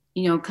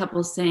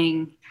 couples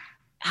saying,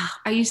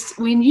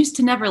 we used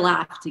to never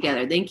laugh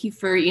together. Thank you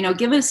for,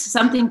 give us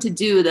something to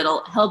do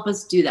that'll help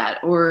us do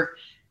that. Or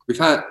we've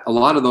had a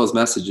lot of those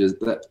messages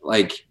that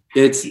like,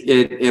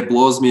 it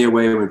blows me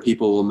away when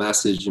people will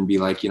message and be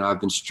like, I've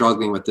been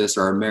struggling with this,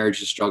 or our marriage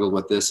has struggled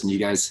with this. And you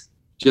guys,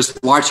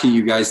 just watching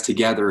you guys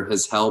together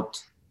has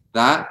helped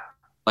that.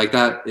 Like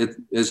that,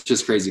 it's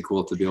just crazy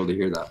cool to be able to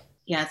hear that.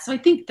 Yeah. So I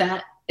think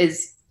that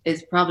is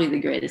probably the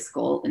greatest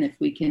goal. And if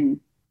we can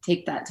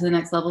take that to the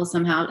next level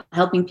somehow,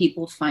 helping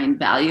people find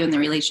value in their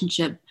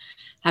relationship,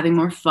 having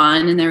more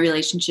fun in their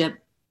relationship,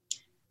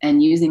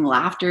 and using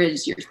laughter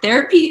as your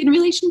therapy in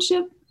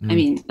relationship. I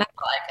mean, that's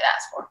all I could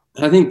ask for.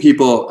 I think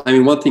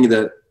one thing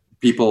that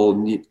people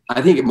need,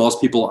 I think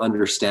most people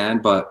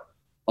understand, but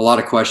a lot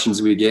of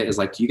questions we get is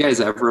like, do you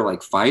guys ever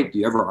like fight? Do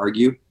you ever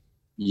argue?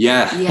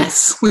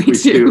 Yes, we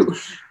do.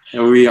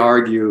 And we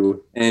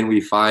argue and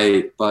we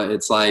fight, but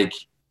it's like,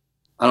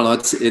 I don't know.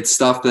 It's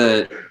stuff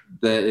that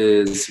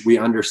is, we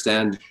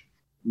understand,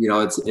 you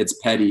know, it's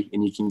petty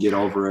and you can get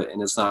over it.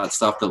 And it's not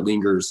stuff that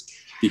lingers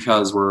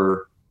because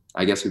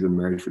I guess we've been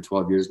married for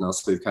 12 years now.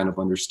 So we've kind of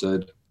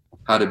understood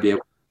how to be able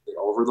to get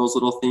over those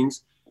little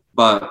things.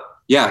 But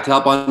yeah, to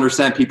help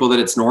understand people that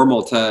it's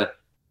normal to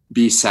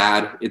be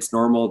sad. It's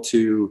normal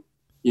to,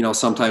 you know,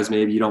 sometimes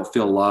maybe you don't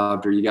feel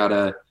loved, or you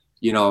gotta,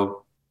 you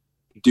know,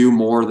 do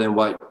more than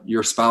what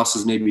your spouse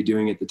is maybe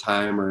doing at the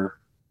time, or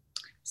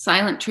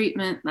silent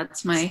treatment.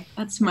 That's my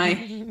we're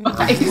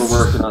advice.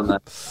 working on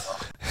that.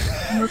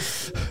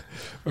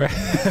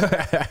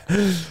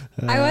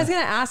 I was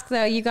going to ask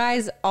though, you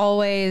guys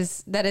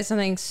always, that is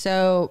something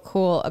so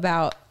cool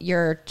about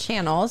your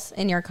channels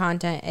and your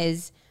content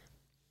is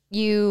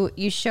you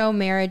show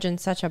marriage in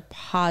such a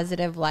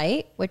positive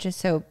light, which is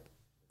so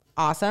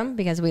awesome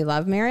because we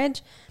love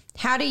marriage.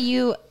 How do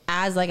you,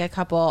 as like a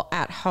couple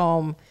at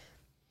home,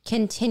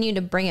 continue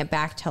to bring it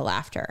back to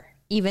laughter?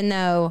 Even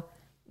though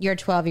you're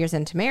 12 years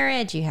into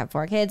marriage, you have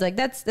 4 kids, like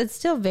that's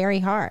still very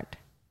hard.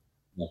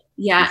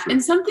 Yeah. For sure.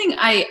 And something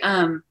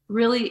I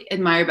really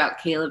admire about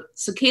Caleb.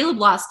 So Caleb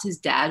lost his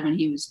dad when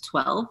he was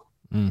 12.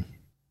 Mm.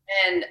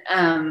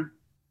 And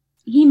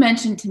he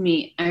mentioned to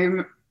me,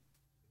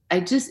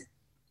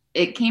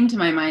 it came to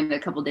my mind a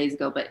couple days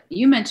ago, but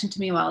you mentioned to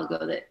me a while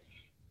ago that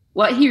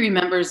what he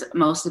remembers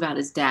most about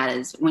his dad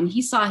is when he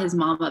saw his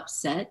mom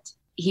upset,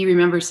 he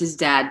remembers his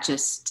dad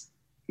just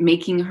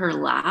making her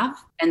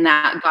laugh, and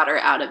that got her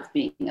out of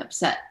being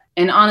upset.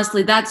 And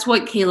honestly, that's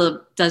what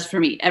Caleb does for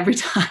me every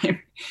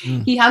time.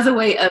 He has a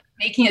way of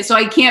making it so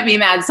I can't be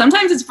mad.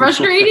 Sometimes it's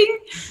frustrating,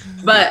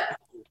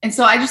 and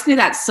so I just think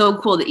that's so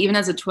cool that even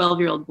as a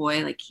 12-year-old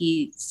boy, like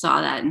he saw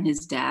that in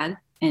his dad,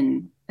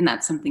 and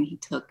that's something he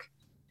took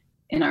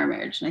in our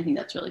marriage. And I think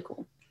that's really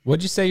cool.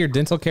 What'd you say your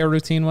dental care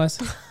routine was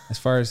as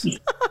far as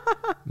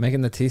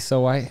making the teeth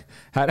so white?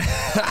 Out of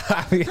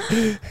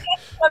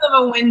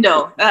a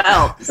window. That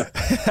helps.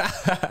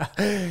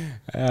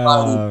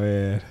 Oh,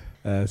 man.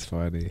 That's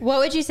funny. What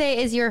would you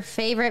say is your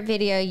favorite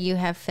video you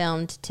have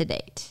filmed to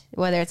date?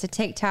 Whether it's a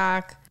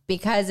TikTok,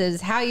 because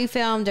it's how you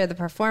filmed or the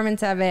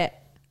performance of it.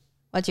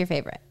 What's your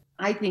favorite?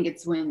 I think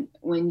it's when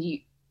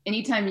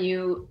anytime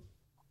you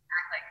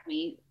act like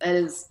me,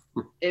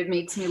 it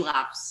makes me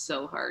laugh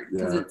so hard.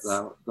 Yeah,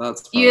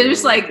 that's you're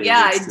just like,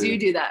 yeah, I too.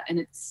 do that. And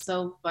it's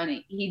so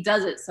funny. He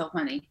does it so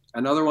funny.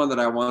 Another one that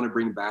I want to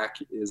bring back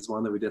is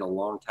one that we did a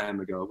long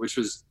time ago, which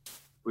was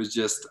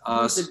just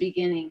us. The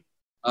beginning.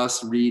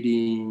 Us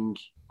reading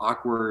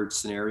awkward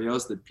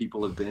scenarios that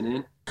people have been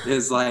in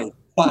is like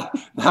that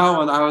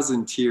one. I was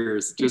in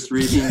tears just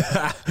reading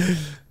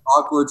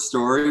awkward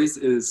stories.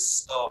 Is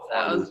so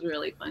funny. That was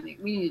really funny.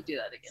 We need to do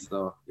that again.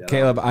 So yeah,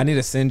 Caleb, I need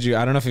to send you.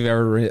 I don't know if you've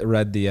ever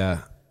read the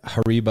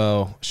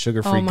Haribo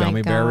sugar-free Oh my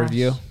gummy bear gosh.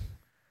 review.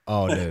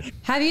 Oh, dude.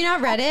 Have you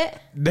not read it?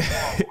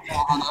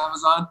 on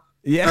Amazon.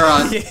 Yeah, Or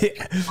on-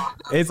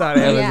 it's on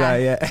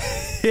Amazon.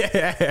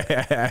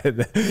 Yeah.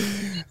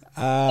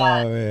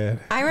 Oh man,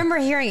 I remember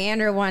hearing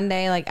Andrew one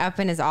day, like up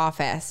in his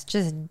office,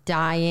 just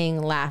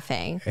dying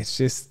laughing. it's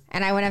just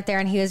And I went up there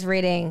and he was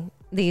reading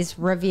these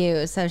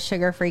reviews of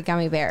sugar-free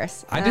gummy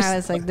bears. I And just- I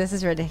was like, this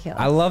is ridiculous.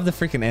 I love the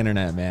freaking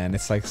internet, man.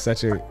 It's like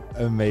such an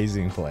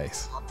amazing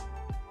place.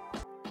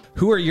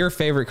 Who are your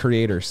favorite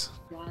creators?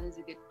 That is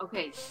a good.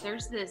 Okay,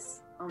 there's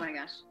this. Oh my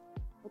gosh,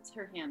 what's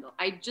her handle?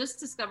 I just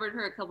discovered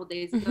her a couple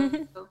days ago.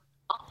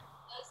 All she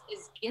does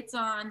is gets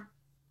on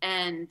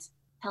and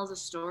tells a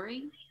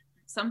story,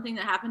 something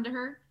that happened to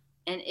her,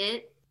 and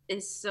it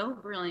is so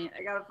brilliant.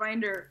 I gotta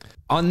find her.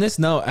 On this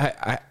note,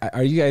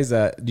 are you guys?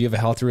 Do you have a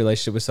healthy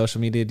relationship with social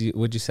media?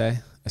 Would you say,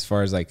 as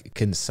far as like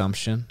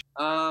consumption?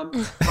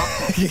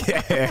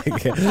 Yeah.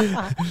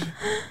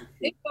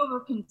 Take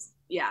over.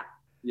 Yeah.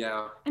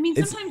 Yeah. I mean,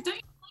 It's- sometimes don't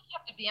you feel like you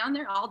have to be on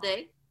there all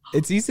day?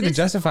 It's easy to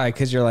justify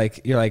because you're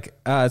like,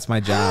 oh, it's my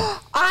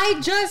job. I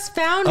just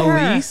found her.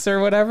 Elise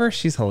or whatever.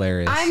 She's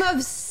hilarious. I'm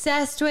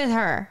obsessed with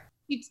her.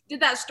 You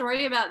did that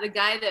story about the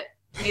guy that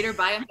made her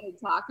buy 100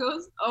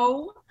 tacos.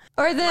 Oh,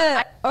 Or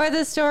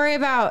the story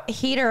about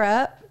Heater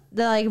Up,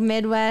 the like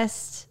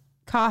Midwest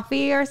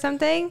coffee or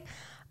something.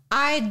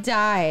 I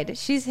died.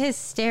 She's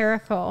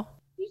hysterical.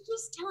 she's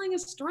just telling a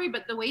story,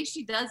 but the way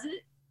she does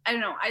it, I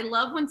don't know. I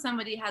love when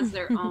somebody has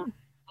their own.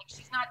 Like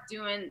she's not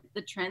doing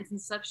the trends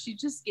and stuff. She's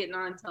just getting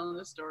on and telling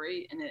a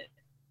story, and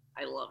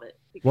I love it.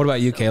 What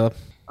about you, So- Caleb?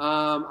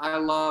 I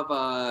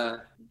love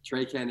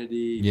Trey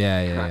Kennedy.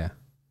 Yeah.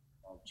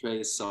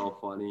 Trey is so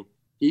funny.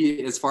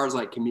 He, as far as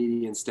like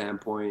comedian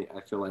standpoint,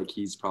 I feel like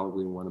he's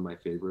probably one of my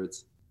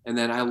favorites. And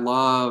then I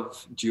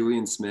love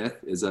Julian Smith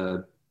is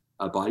a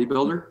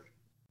bodybuilder.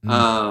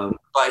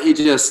 But he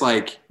just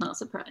like, Not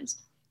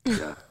surprised.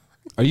 yeah.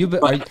 Are you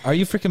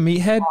freaking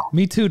meathead?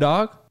 Me too,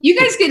 dog. You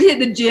guys could hit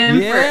the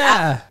gym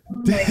Yeah.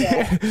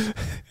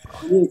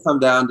 I need to come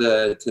down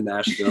to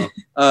Nashville.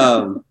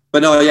 But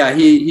no, yeah,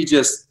 he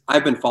just,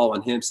 I've been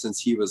following him since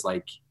he was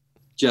like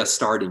just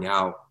starting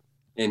out.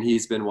 And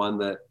he's been one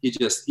that he's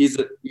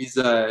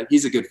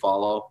a good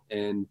follow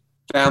and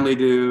family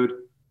dude,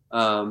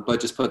 but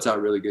just puts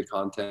out really good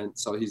content.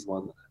 So he's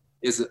one that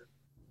is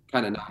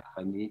kind of not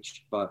my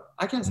niche, but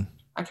I guess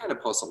I kind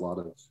of post a lot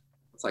of,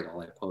 it's like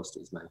all I post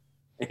is my,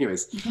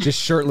 anyways. Just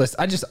shirtless.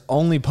 I just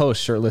only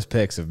post shirtless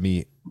pics of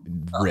me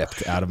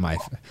ripped out of my.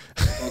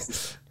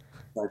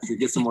 To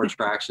get some more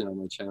traction on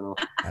my channel.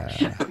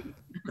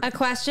 A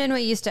question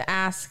we used to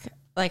ask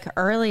like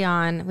early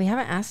on, we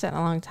haven't asked it in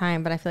a long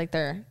time, but I feel like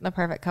they're the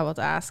perfect couple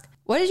to ask.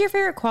 What is your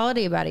favorite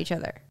quality about each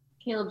other?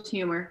 Caleb's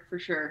humor, for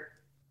sure.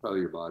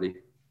 Probably your body.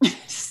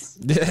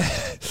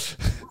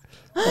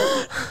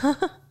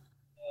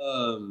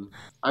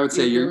 I would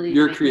say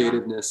your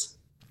creativeness,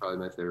 probably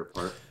my favorite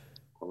part.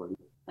 Quality.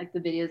 Like the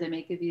videos I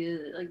make of you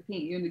that like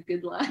paint you in a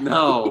good light.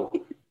 No,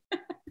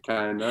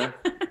 kinda.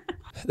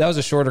 That was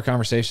a shorter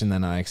conversation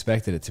than I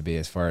expected it to be,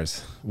 as far as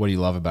what do you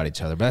love about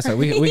each other. But that's like,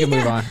 we can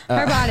move on.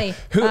 Her body.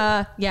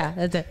 Yeah,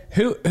 that's it.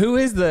 Who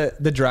is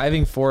the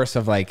driving force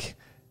of like,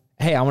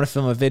 hey, I want to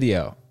film a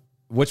video?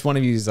 Which one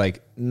of you is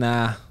like,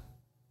 nah,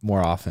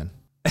 more often?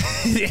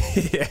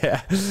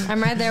 Yeah,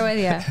 I'm right there with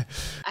you.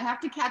 I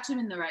have to catch him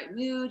in the right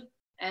mood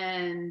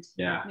and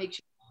make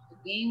sure the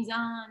game's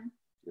on.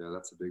 Yeah,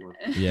 that's a big one.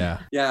 Yeah.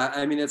 Yeah,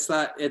 I mean, it's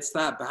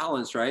that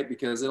balance, right?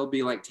 Because it'll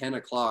be like 10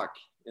 o'clock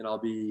and I'll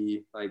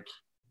be like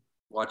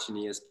watching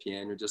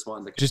ESPN or just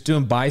wanting to just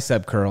doing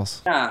bicep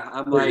curls. Yeah,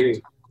 I'm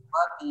like,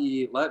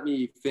 let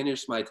me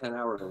finish my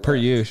 10-hour per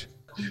use.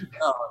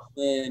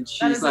 And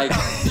she's like,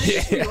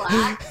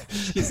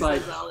 she's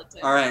like,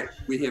 all right,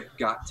 we have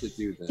got to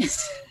do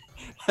this.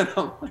 And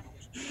I'm like,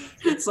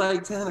 it's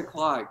like 10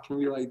 o'clock. Can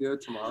we like do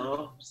it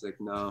tomorrow? She's like,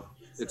 no,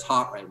 it's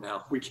hot right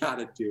now. We got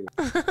to do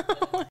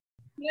it.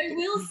 I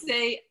will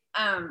say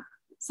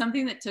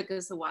something that took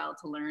us a while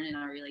to learn in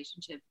our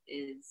relationship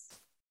is,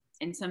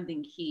 and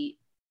something he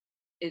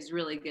is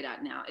really good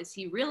at now, is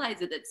he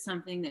realizes that it's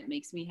something that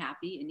makes me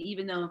happy. And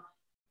even though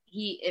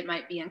it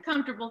might be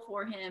uncomfortable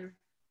for him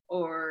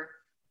or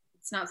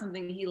it's not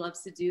something he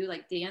loves to do,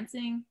 like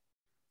dancing,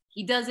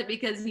 he does it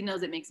because he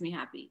knows it makes me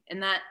happy.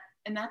 And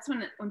that's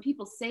when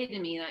people say to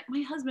me, like,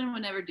 my husband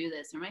would never do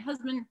this, or my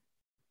husband,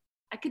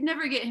 I could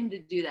never get him to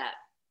do that.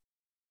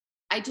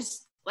 I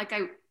just, like,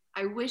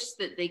 I wish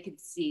that they could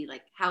see,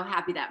 like, how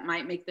happy that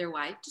might make their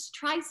wife. Just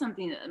try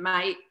something that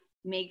might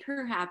make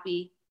her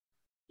happy.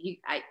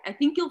 I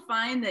think you'll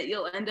find that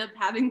you'll end up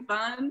having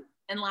fun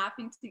and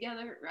laughing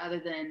together rather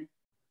than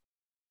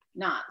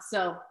not.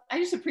 So I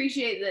just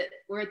appreciate that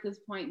we're at this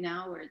point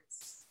now where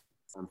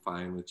I'm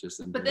fine with just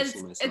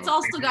embarrassing myself. It's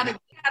also gotta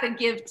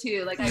give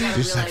too. Like I gotta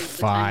just realize like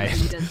the time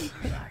he doesn't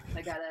relax.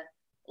 I gotta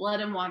let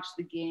him watch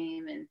the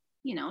game, and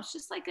it's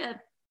just like a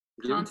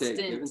constant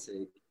give and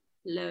take.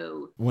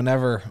 Low.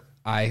 Whenever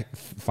I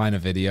find a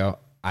video,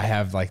 I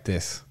have like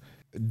this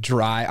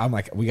I'm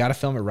like, we got to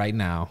film it right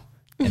now.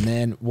 And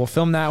then we'll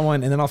film that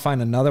one. And then I'll find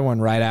another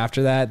one right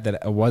after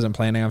that I wasn't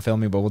planning on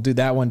filming, but we'll do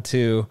that one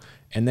too.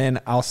 And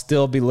then I'll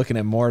still be looking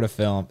at more to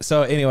film.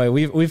 So anyway,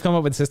 we've come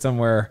up with a system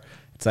where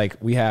it's like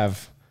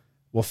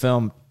we'll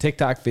film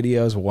TikTok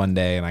videos one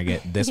day and I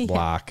get this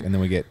block and then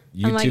we get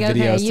YouTube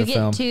videos to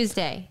film. You get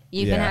Tuesday.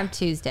 You can have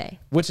Tuesday.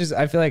 Which is,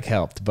 I feel like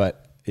helped,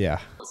 but yeah.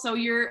 So are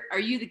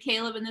you the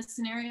Caleb in this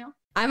scenario?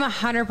 I'm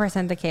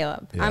 100% the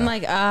Caleb. Yeah. I'm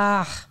like,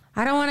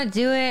 I don't want to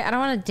do it. I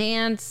don't want to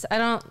dance.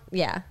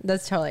 Yeah,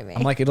 that's totally me.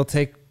 I'm like, it'll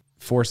take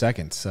 4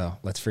 seconds. So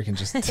let's freaking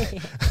just.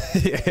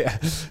 Yeah.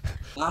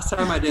 Last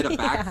time I did a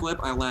backflip,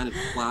 I landed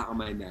flat on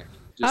my neck.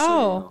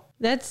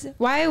 That's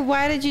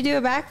why did you do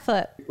a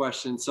backflip? Good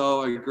question.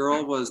 So a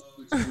girl was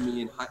teaching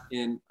me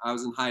I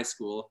was in high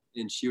school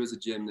and she was a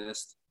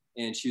gymnast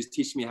and she was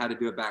teaching me how to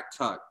do a back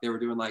tuck. They were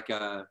doing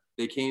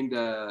they came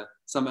to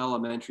some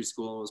elementary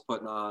school and was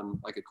putting on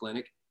like a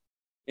clinic.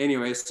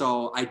 Anyway,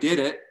 so I did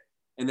it.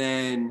 And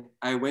then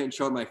I went and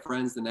showed my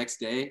friends the next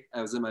day.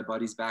 I was in my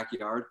buddy's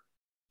backyard,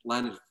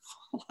 landed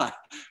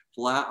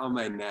flat on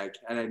my neck,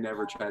 and I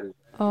never tried it.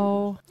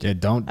 Oh. Yeah,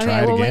 don't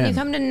try it again. When you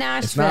come to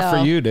Nashville, it's not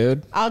for you,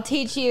 dude. I'll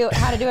teach you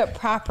how to do it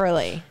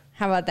properly.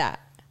 How about that?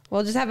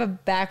 We'll just have a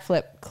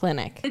backflip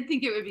clinic. I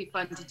think it would be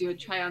fun to do a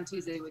try on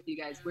Tuesday with you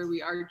guys where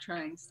we are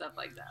trying stuff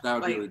like that. That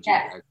would be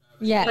legit.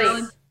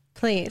 Yes.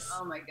 Please.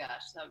 Oh my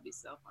gosh, that would be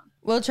so fun.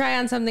 We'll try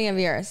on something of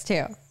yours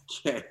too.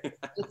 Okay.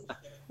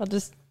 We'll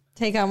just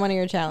take on one of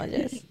your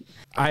challenges.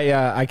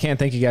 I can't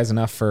thank you guys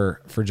enough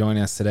for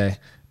joining us today.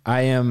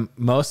 I am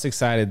most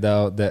excited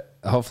though that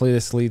hopefully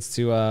this leads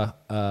to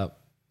a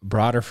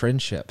broader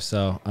friendship.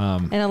 So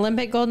an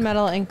Olympic gold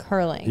medal in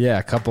curling. Yeah,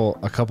 a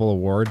couple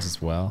awards as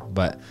well.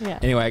 But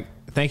anyway,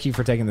 thank you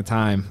for taking the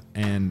time,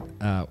 and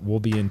we'll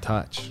be in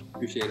touch.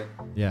 Appreciate it.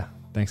 Yeah,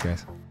 thanks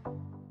guys.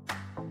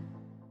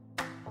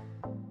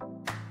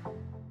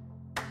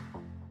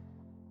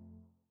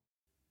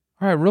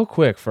 All right, real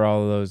quick for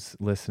all of those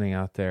listening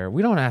out there,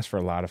 we don't ask for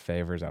a lot of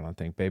favors, I don't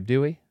think, babe, do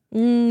we?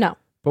 No.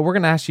 But we're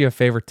going to ask you a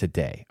favor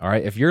today, all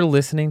right? If you're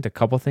listening to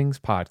Couple Things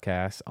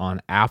Podcast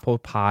on Apple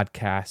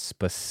Podcasts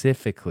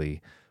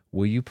specifically,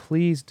 will you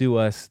please do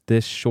us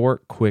this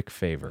short, quick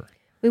favor?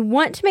 We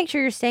want to make sure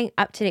you're staying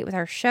up to date with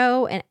our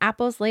show, and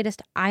Apple's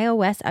latest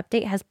iOS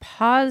update has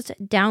paused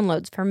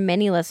downloads for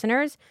many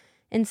listeners,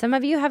 And some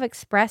of you have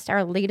expressed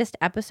our latest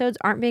episodes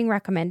aren't being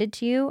recommended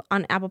to you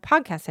on Apple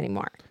Podcasts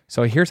anymore.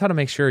 So here's how to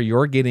make sure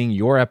you're getting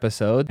your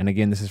episode. And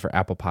again, this is for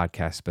Apple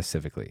Podcasts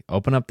specifically.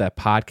 Open up that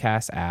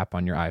podcast app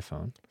on your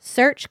iPhone.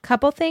 Search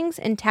Couple Things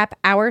and tap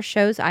our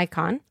show's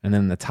icon. And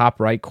then in the top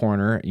right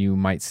corner, you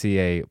might see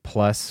a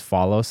plus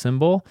follow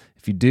symbol.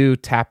 If you do,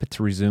 tap it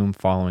to resume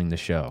following the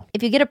show.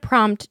 If you get a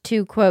prompt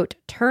to, quote,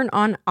 turn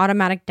on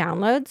automatic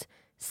downloads,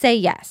 say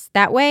yes.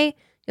 That way,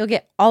 you'll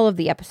get all of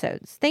the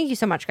episodes. Thank you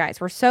so much, guys.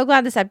 We're so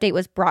glad this update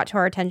was brought to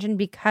our attention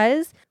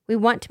because we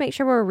want to make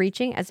sure we're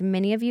reaching as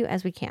many of you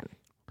as we can.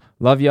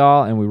 Love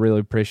y'all, and we really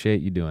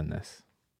appreciate you doing this.